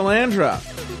Adam Salandra.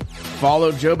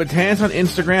 Follow Joe Batance on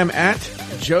Instagram at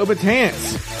Joe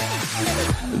Batance.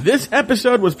 This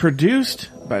episode was produced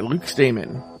by Luke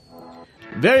Stamen.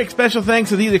 Very special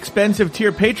thanks to these expensive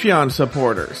tier Patreon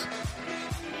supporters: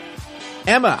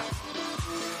 Emma,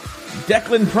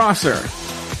 Declan Prosser,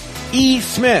 E.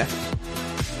 Smith,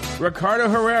 Ricardo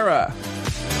Herrera,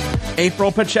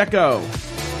 April Pacheco,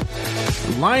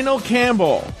 Lionel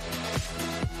Campbell,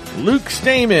 Luke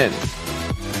Stamen,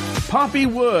 Poppy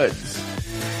Woods,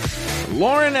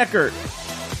 Lauren Eckert,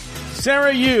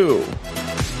 Sarah Yu,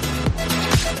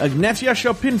 Agnieszka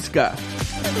Szopinska,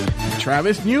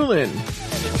 Travis Newland,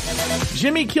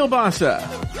 Jimmy Kilbasa,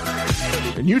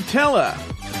 Nutella,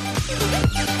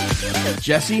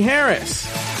 Jesse Harris,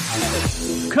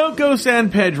 Coco San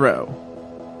Pedro,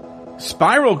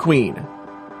 Spiral Queen,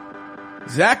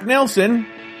 Zach Nelson,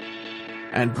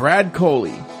 and Brad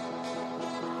Coley.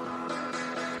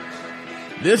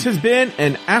 This has been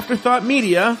an Afterthought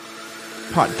Media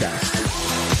podcast.